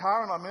approached the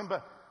car, and I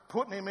remember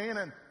putting him in,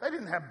 and they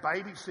didn't have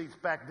baby seats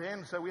back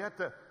then, so we had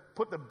to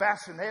put the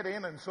bassinet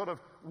in and sort of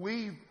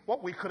weave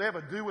what we could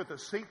ever do with a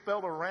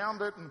seatbelt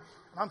around it. And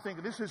I'm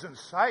thinking, this isn't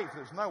safe.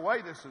 There's no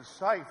way this is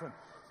safe.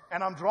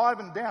 And I'm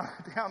driving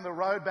down the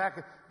road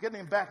back, getting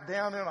him back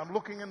down there, and I'm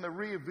looking in the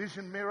rear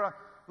vision mirror,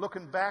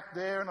 looking back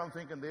there, and I'm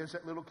thinking, there's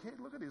that little kid.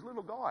 Look at his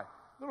little guy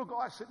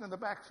sitting in the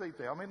back seat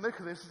there. I mean, look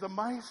at this. This is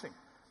amazing.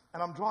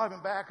 And I'm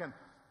driving back,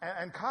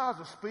 and cars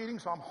are speeding,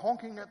 so I'm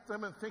honking at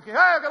them and thinking, hey,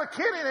 I've got a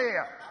kid in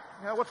here.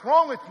 What's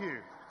wrong with you?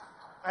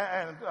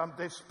 And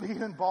they're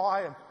speeding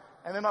by,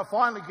 and then I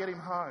finally get him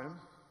home,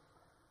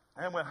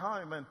 and we're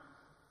home, and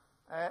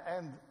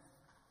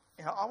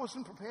I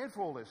wasn't prepared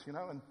for all this,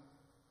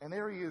 and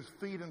there he is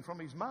feeding from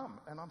his mum.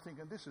 And I'm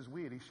thinking, this is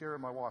weird. He's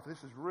sharing my wife.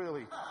 This is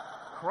really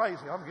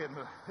crazy.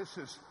 This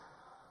is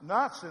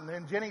nuts. And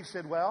then Jenny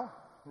said, well,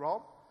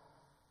 Rob,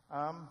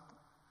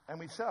 and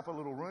we set up a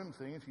little room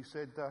thing. And she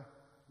said,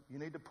 you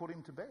need to put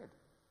him to bed.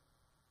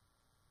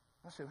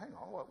 I said, hang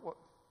on,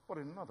 what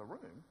in another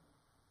room?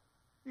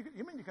 You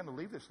mean you're going to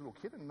leave this little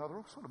kid in another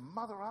room? What sort of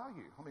mother are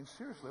you? I mean,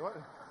 seriously.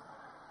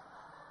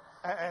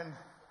 And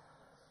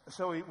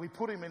so we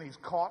put him in his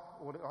cot,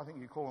 or I think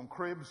you call them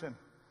cribs, and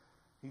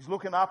he's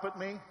looking up at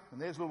me,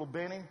 and there's little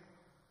Benny.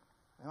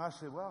 And I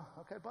said, well,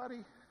 okay,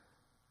 buddy,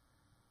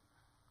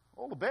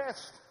 all the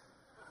best.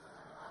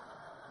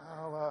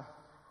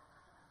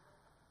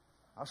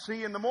 I'll see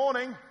you in the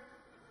morning.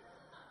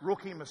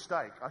 Rookie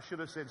mistake. I should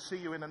have said, see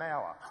you in an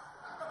hour.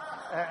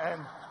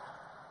 And,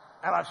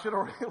 and I should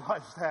have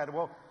realized that.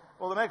 Well,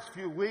 the next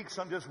few weeks,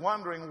 I'm just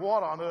wondering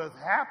what on earth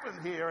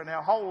happened here, and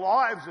our whole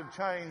lives have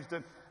changed,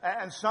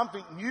 and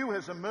something new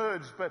has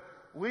emerged, but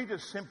we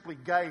just simply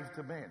gave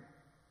to men.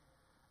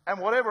 And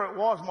whatever it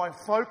was, my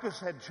focus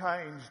had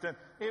changed, and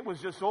it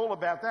was just all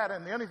about that.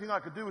 And the only thing I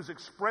could do was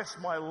express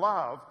my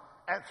love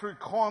through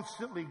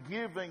constantly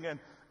giving, and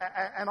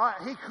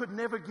he could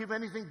never give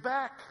anything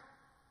back.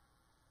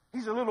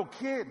 He's a little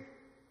kid.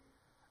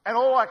 And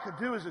all I could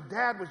do as a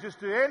dad was just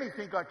do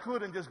anything I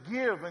could and just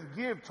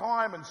give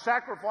time and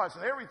sacrifice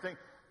and everything.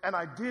 And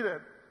I did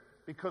it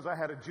because I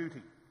had a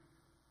duty.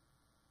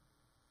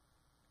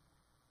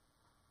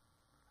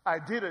 I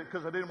did it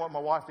because I didn't want my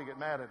wife to get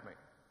mad at me.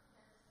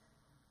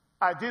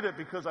 I did it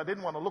because I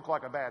didn't want to look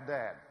like a bad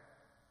dad.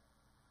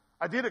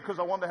 I did it because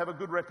I wanted to have a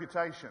good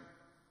reputation.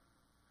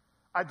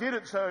 I did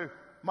it so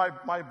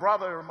my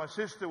brother and my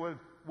sister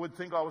would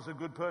think I was a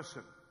good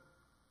person.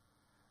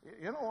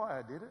 You know why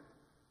I did it?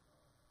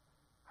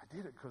 I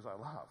did it because I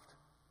loved.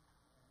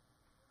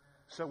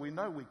 So we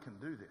know we can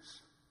do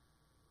this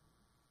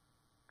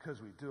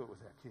because we do it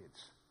with our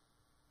kids.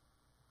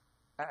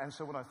 And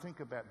so when I think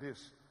about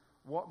this,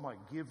 what my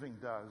giving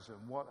does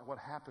and what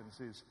happens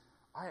is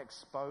I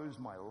expose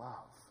my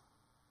love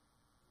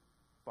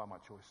by my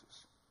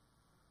choices.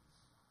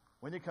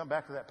 When you come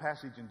back to that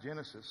passage in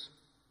Genesis,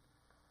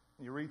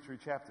 and you read through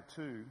chapter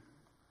 2,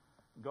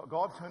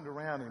 God turned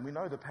around, and we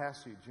know the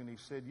passage, and he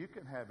said, you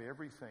can have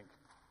everything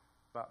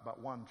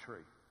but one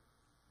tree.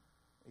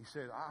 He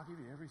said, I'll give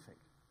you everything.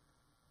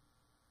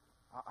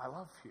 I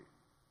love you.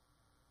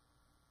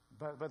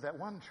 But that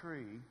one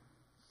tree,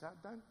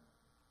 don't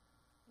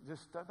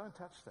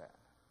touch that.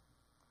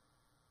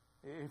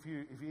 If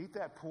you eat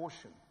that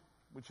portion,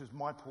 which is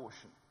my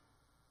portion,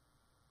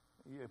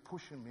 you're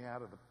pushing me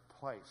out of the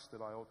place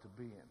that I ought to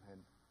be in.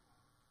 And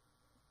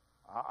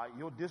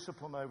your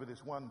discipline over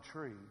this one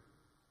tree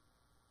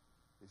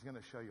is going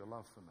to show your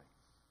love for me.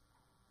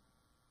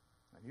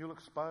 And you'll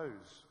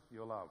expose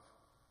your love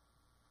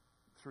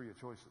through your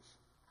choices.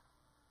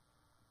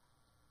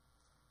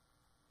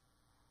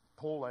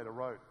 Paul later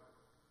wrote,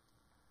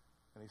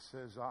 and he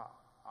says,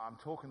 I'm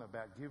talking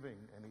about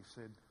giving, and he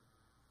said,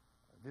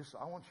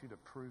 I want you to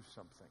prove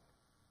something.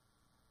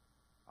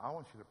 I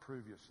want you to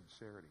prove your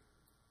sincerity.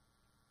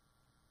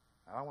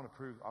 And I want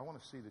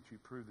to see that you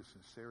prove the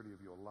sincerity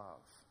of your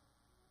love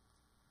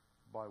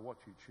by what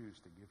you choose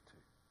to give to.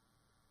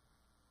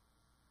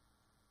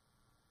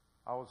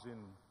 I was in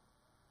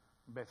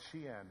Beth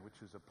Shean,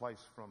 which is a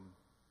place from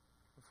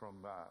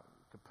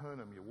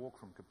Capernaum. You walk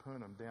from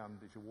Capernaum down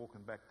as you're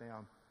walking back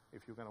down.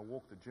 If you're going to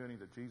walk the journey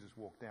that Jesus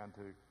walked down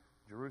to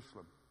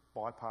Jerusalem,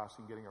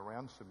 bypassing getting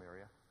around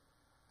Samaria.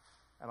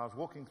 And I was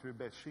walking through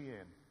Beth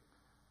Shean,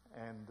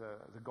 and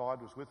the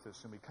guide was with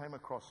us, and we came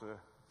across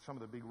some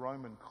of the big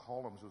Roman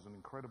columns. It was an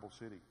incredible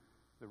city,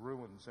 the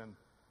ruins. And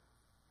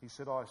he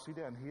said, I see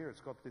down here,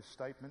 it's got this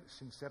statement,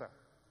 Sincera.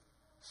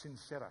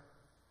 Sincera.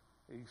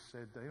 He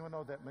said, do anyone know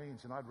what that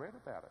means? And I'd read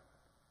about it.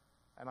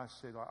 And I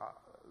said,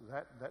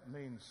 that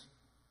means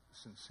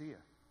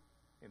sincere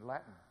in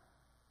Latin.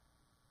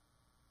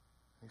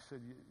 He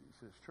said,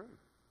 it's true.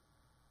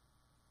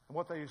 And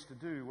what they used to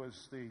do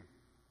was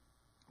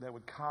they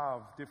would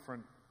carve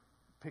different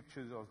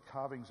pictures of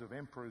carvings of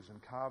emperors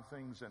and carve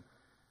things. And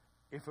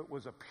if it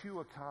was a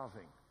pure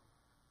carving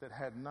that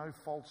had no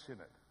faults in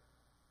it,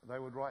 they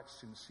would write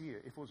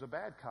sincere. If it was a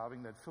bad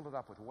carving, they'd fill it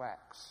up with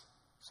wax,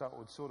 so it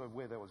would sort of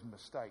where there was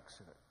mistakes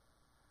in it.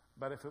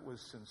 But if it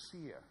was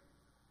sincere,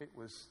 it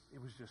was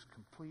just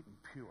complete and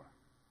pure.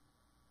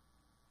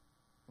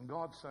 And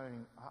God's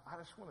saying, I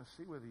just want to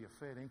see whether you're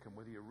fair income,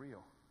 whether you're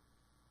real.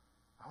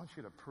 I want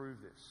you to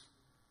prove this.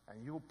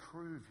 And you'll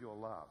prove your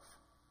love.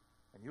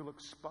 And you'll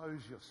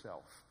expose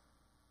yourself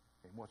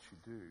in what you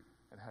do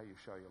and how you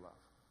show your love.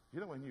 You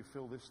know when you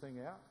fill this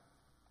thing out?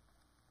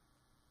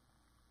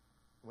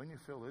 When you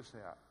fill this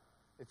out,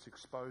 it's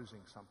exposing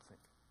something.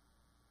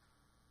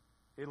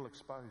 It'll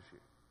expose you.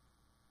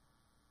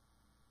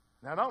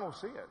 Now, no one will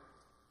see it.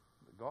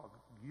 God,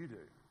 you do.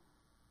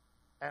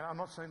 And I'm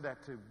not saying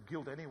that to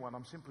guilt anyone.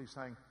 I'm simply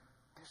saying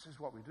this is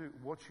what we do.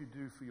 What you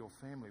do for your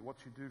family,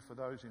 what you do for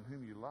those in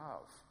whom you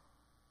love,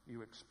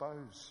 you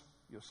expose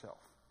yourself.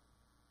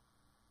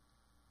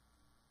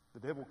 The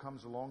devil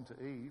comes along to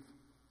Eve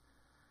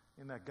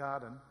in that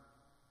garden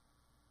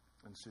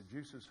and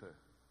seduces her.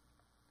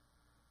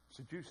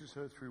 Seduces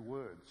her through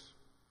words,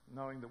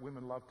 knowing that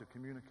women love to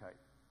communicate.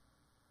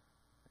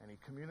 And he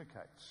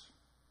communicates,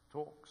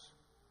 talks.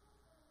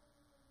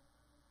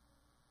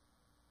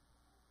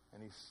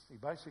 And he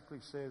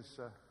basically says,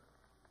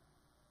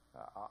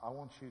 I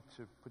want you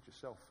to put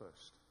yourself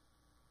first.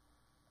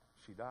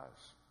 She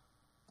does.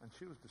 And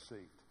she was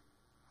deceived.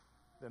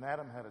 Then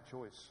Adam had a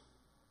choice.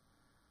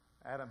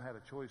 Adam had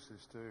a choice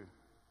as to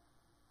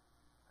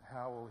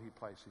how will he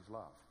place his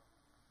love.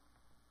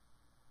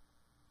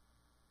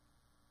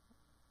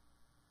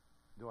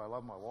 Do I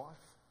love my wife?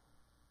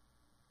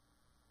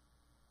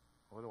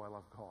 Or do I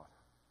love God?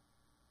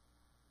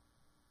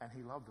 And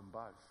he loved them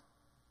both.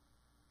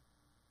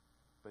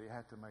 But he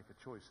had to make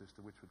a choice as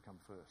to which would come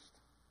first.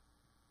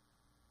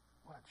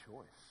 What a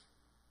choice.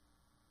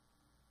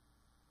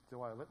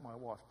 Do I let my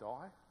wife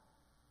die?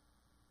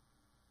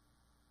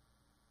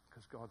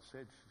 Because God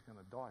said she's going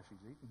to die.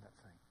 She's eaten that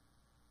thing.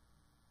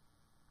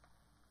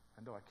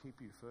 And do I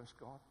keep you first,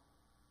 God?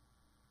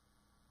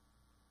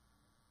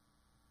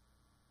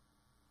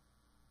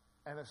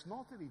 And it's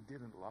not that he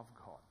didn't love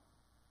God.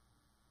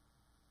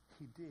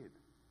 He did.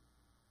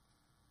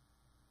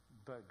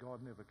 But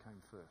God never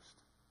came first.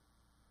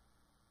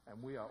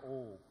 And we are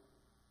all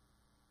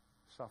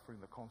suffering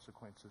the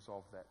consequences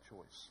of that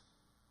choice.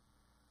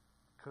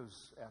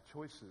 Because our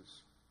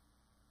choices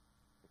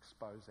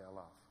expose our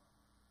love.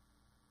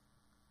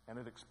 And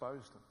it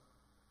exposed them.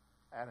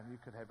 Adam, you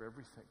could have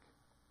everything,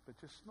 but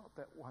just not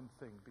that one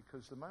thing.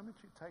 Because the moment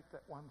you take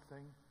that one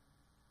thing,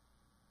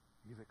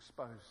 you've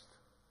exposed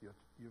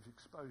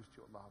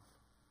your love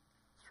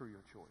through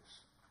your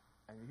choice.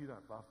 And you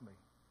don't love me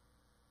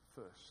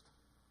first.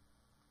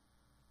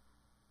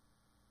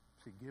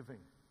 See, giving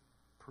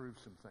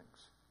proves some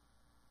things.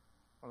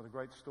 One of the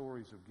great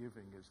stories of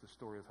giving is the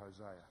story of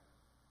Hosea.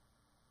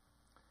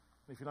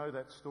 If you know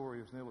that story,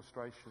 it was an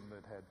illustration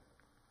that had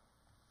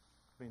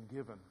been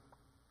given.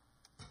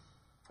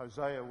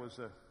 Hosea was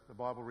the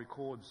Bible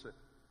records that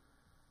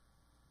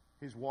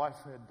his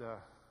wife had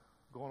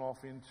gone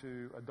off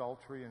into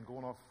adultery and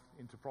gone off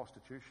into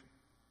prostitution.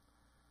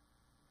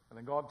 And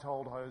then God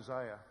told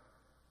Hosea,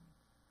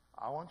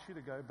 I want you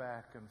to go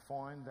back and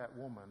find that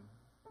woman.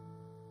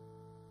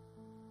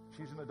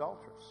 She's an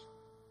adulteress.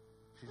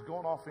 She's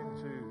gone off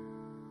into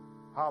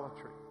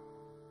harlotry.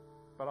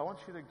 But I want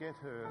you to get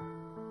her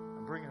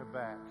and bring her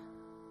back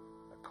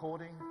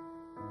according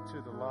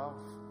to the love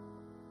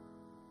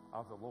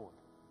of the Lord.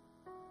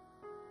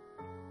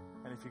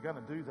 And if you're going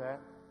to do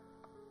that,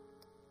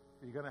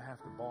 you're going to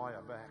have to buy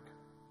her back.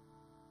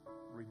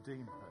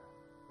 Redeem her.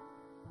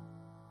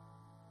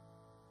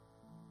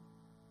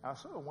 I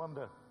sort of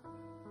wonder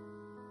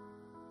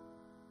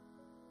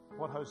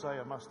what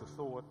Hosea must have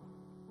thought.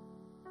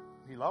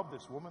 He loved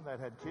this woman. They'd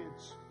had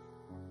kids.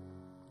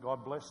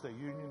 God blessed their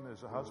union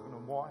as a husband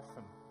and wife,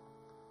 and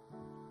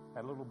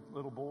had a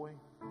little boy,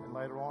 and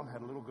later on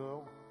had a little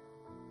girl.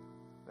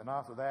 Then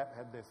after that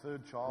had their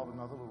third child,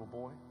 another little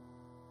boy.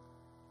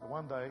 But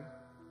one day,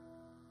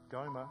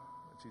 Gomer,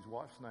 that's his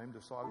wife's name,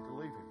 decided to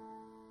leave him.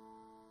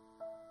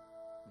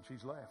 And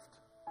she's left.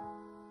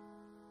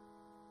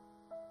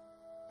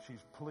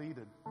 She's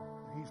pleaded,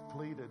 he's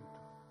pleaded,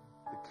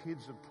 the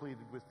kids have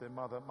pleaded with their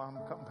mother, Mum,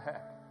 come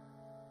back.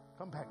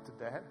 Come back to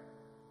Dad.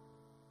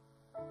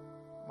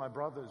 My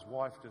brother's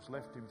wife just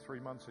left him 3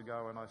 months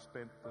ago, and I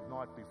spent the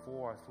night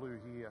before I flew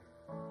here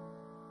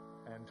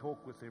and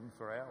talked with him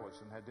for hours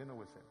and had dinner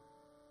with him.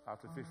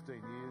 After 15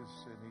 years,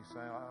 and he's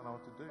saying, I don't know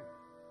what to do.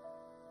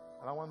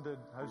 And I wondered,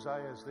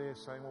 Hosea's there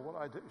saying, well, what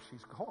do I do?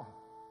 She's gone.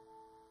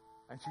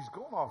 And she's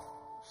gone off,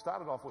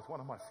 started off with one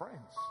of my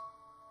friends.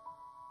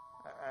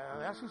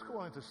 And now she's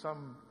gone into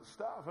some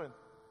stuff,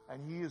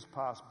 and years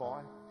pass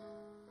by.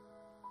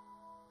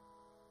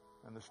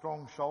 And the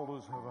strong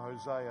shoulders of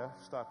Hosea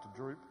start to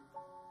droop.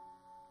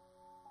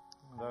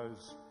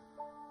 Those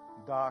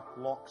dark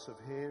locks of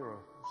hair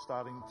are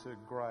starting to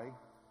grey.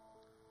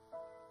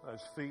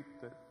 Those feet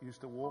that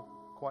used to walk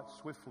quite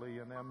swiftly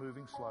are now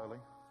moving slowly.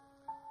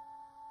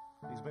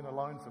 He's been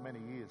alone for many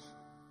years.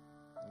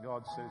 And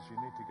God says, you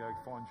need to go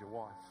find your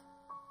wife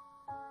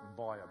and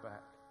buy her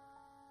back.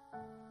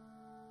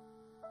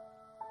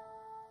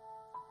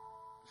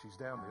 She's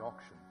down the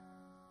auction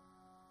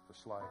for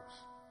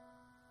slaves.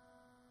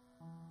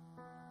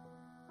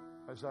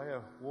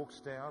 Hosea walks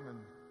down and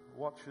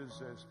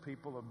watches as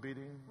people are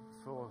bidding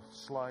for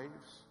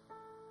slaves.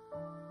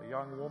 A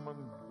young woman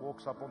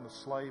walks up on the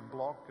slave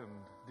block and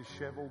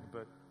disheveled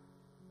but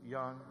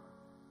young,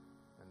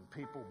 and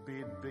people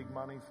bid big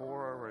money for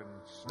her and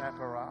snap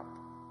her up.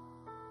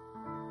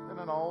 Then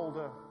an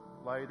older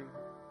lady,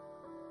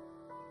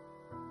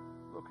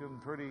 looking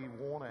pretty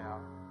worn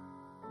out,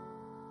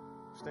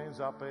 stands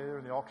up there,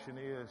 and the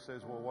auctioneer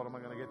says, well, what am I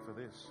going to get for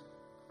this?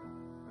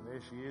 And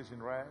there she is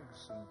in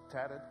rags and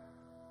tattered.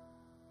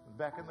 And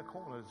back in the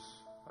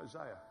corner's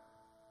Hosea.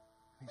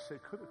 He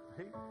said, could it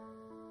be?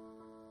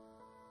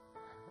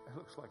 It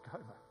looks like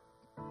Gomer.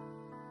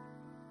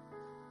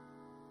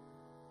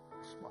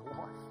 It's my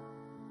wife.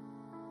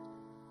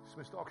 It's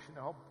Mr.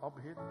 Auctioneer, I'll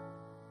bid.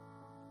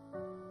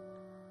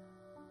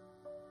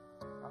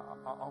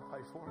 I'll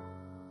pay for it.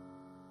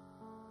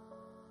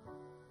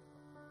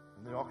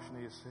 And the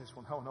auctioneer says,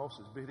 well, no one else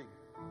is bidding.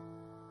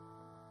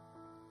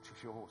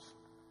 She's yours.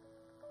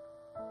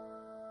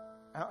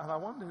 And I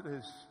wondered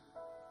as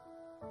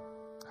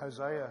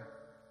Hosea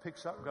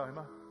picks up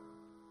Gomer,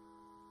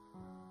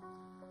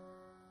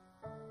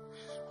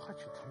 she says, why'd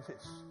you do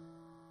this?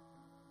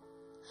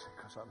 He said,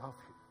 because I love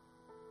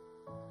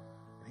you.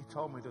 And he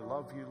told me to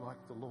love you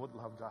like the Lord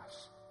loved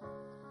us.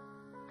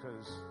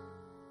 Because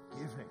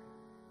giving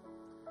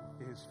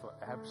is for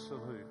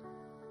absolute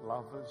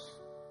lovers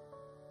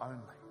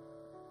only.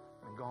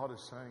 And God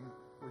is saying,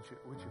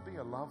 would you be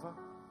a lover?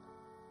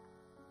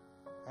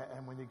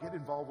 And when you get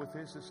involved with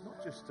this, it's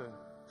not just to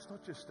It's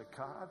not just a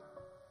card.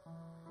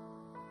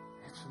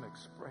 It's an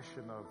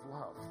expression of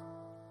love.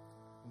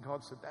 And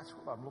God said, that's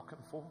what I'm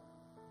looking for.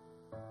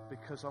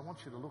 Because I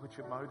want you to look at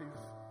your motive.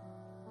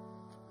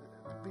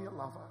 Be a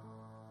lover.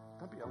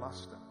 Don't be a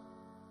luster.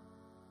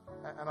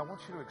 And I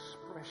want you to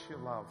express your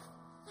love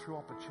through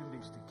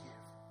opportunities to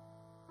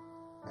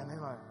give. And then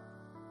I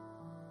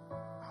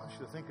want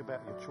you to think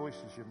about your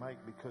choices you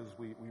make, because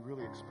we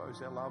really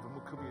expose our love.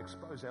 And could we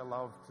expose our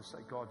love to say,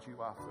 God,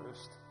 you are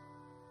first.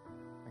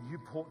 And you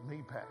brought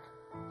me back.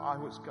 I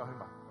was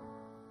Gomer.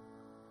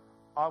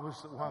 I was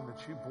the one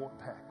that you brought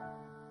back.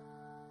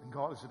 And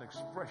God, as an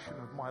expression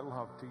of my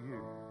love to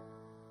you,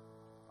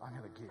 I'm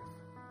going to give.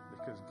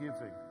 Because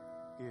giving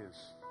is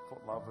for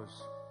lovers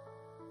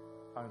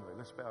only.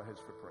 Let's bow our heads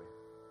for prayer.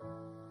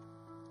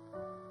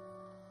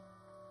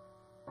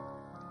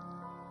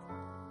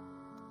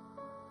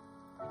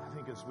 I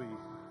think as we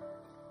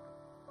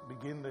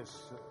begin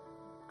this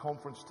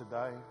conference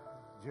today,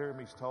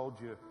 Jeremy's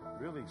told you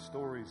really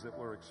stories that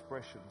were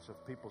expressions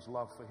of people's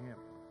love for him.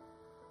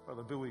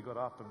 Brother Billy got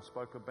up and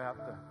spoke about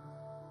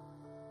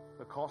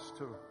the cost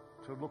to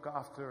look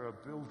after a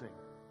building.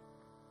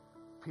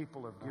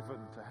 People have given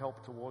to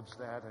help towards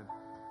that,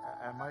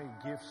 and may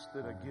gifts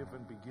that are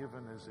given be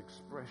given as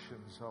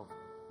expressions of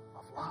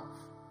love.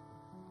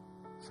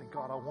 Say,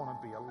 God, I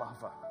want to be a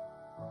lover.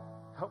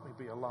 Help me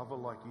be a lover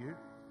like you.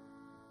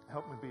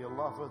 Help me be a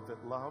lover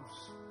that loves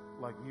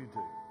like you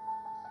do.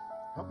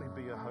 Help me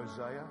be a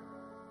Hosea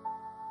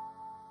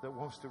that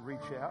wants to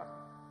reach out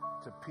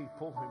to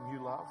people whom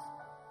you love.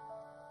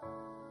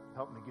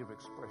 Help me give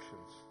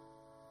expressions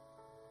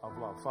of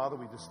love. Father,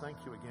 we just thank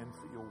you again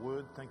for your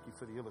word. Thank you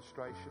for the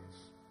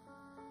illustrations.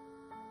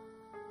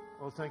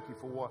 Lord, thank you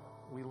for what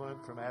we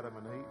learned from Adam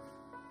and Eve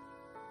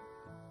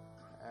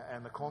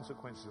and the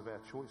consequences of our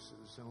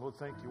choices. And Lord,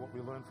 thank you what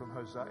we learned from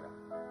Hosea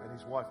and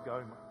his wife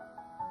Gomer.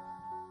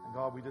 And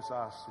God, we just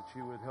ask that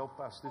you would help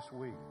us this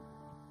week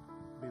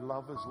be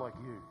lovers like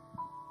you.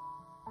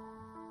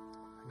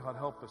 And God,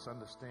 help us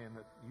understand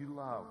that you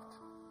loved,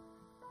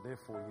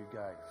 therefore you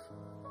gave.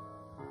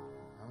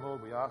 And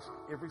Lord, we ask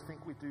everything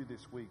we do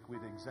this week,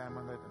 we'd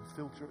examine it and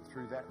filter it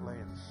through that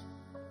lens.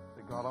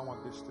 That God, I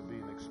want this to be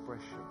an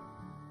expression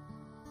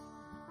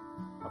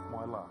of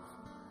my love.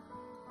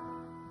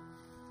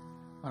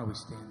 Why don't we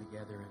stand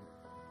together?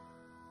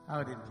 And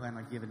I didn't plan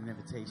on giving an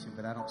invitation,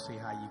 but I don't see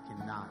how you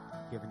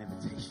cannot give an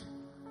invitation.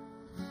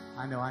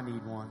 I know I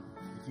need one.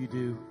 If you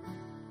do,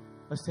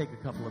 let's take a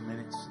couple of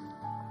minutes.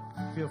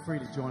 Feel free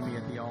to join me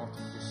at the altar.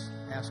 Just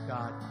ask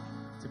God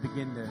to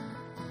begin to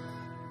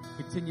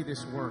continue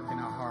this work in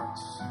our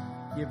hearts.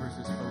 Givers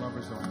is for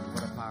lovers only.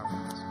 What a powerful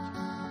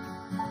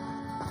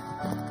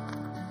message.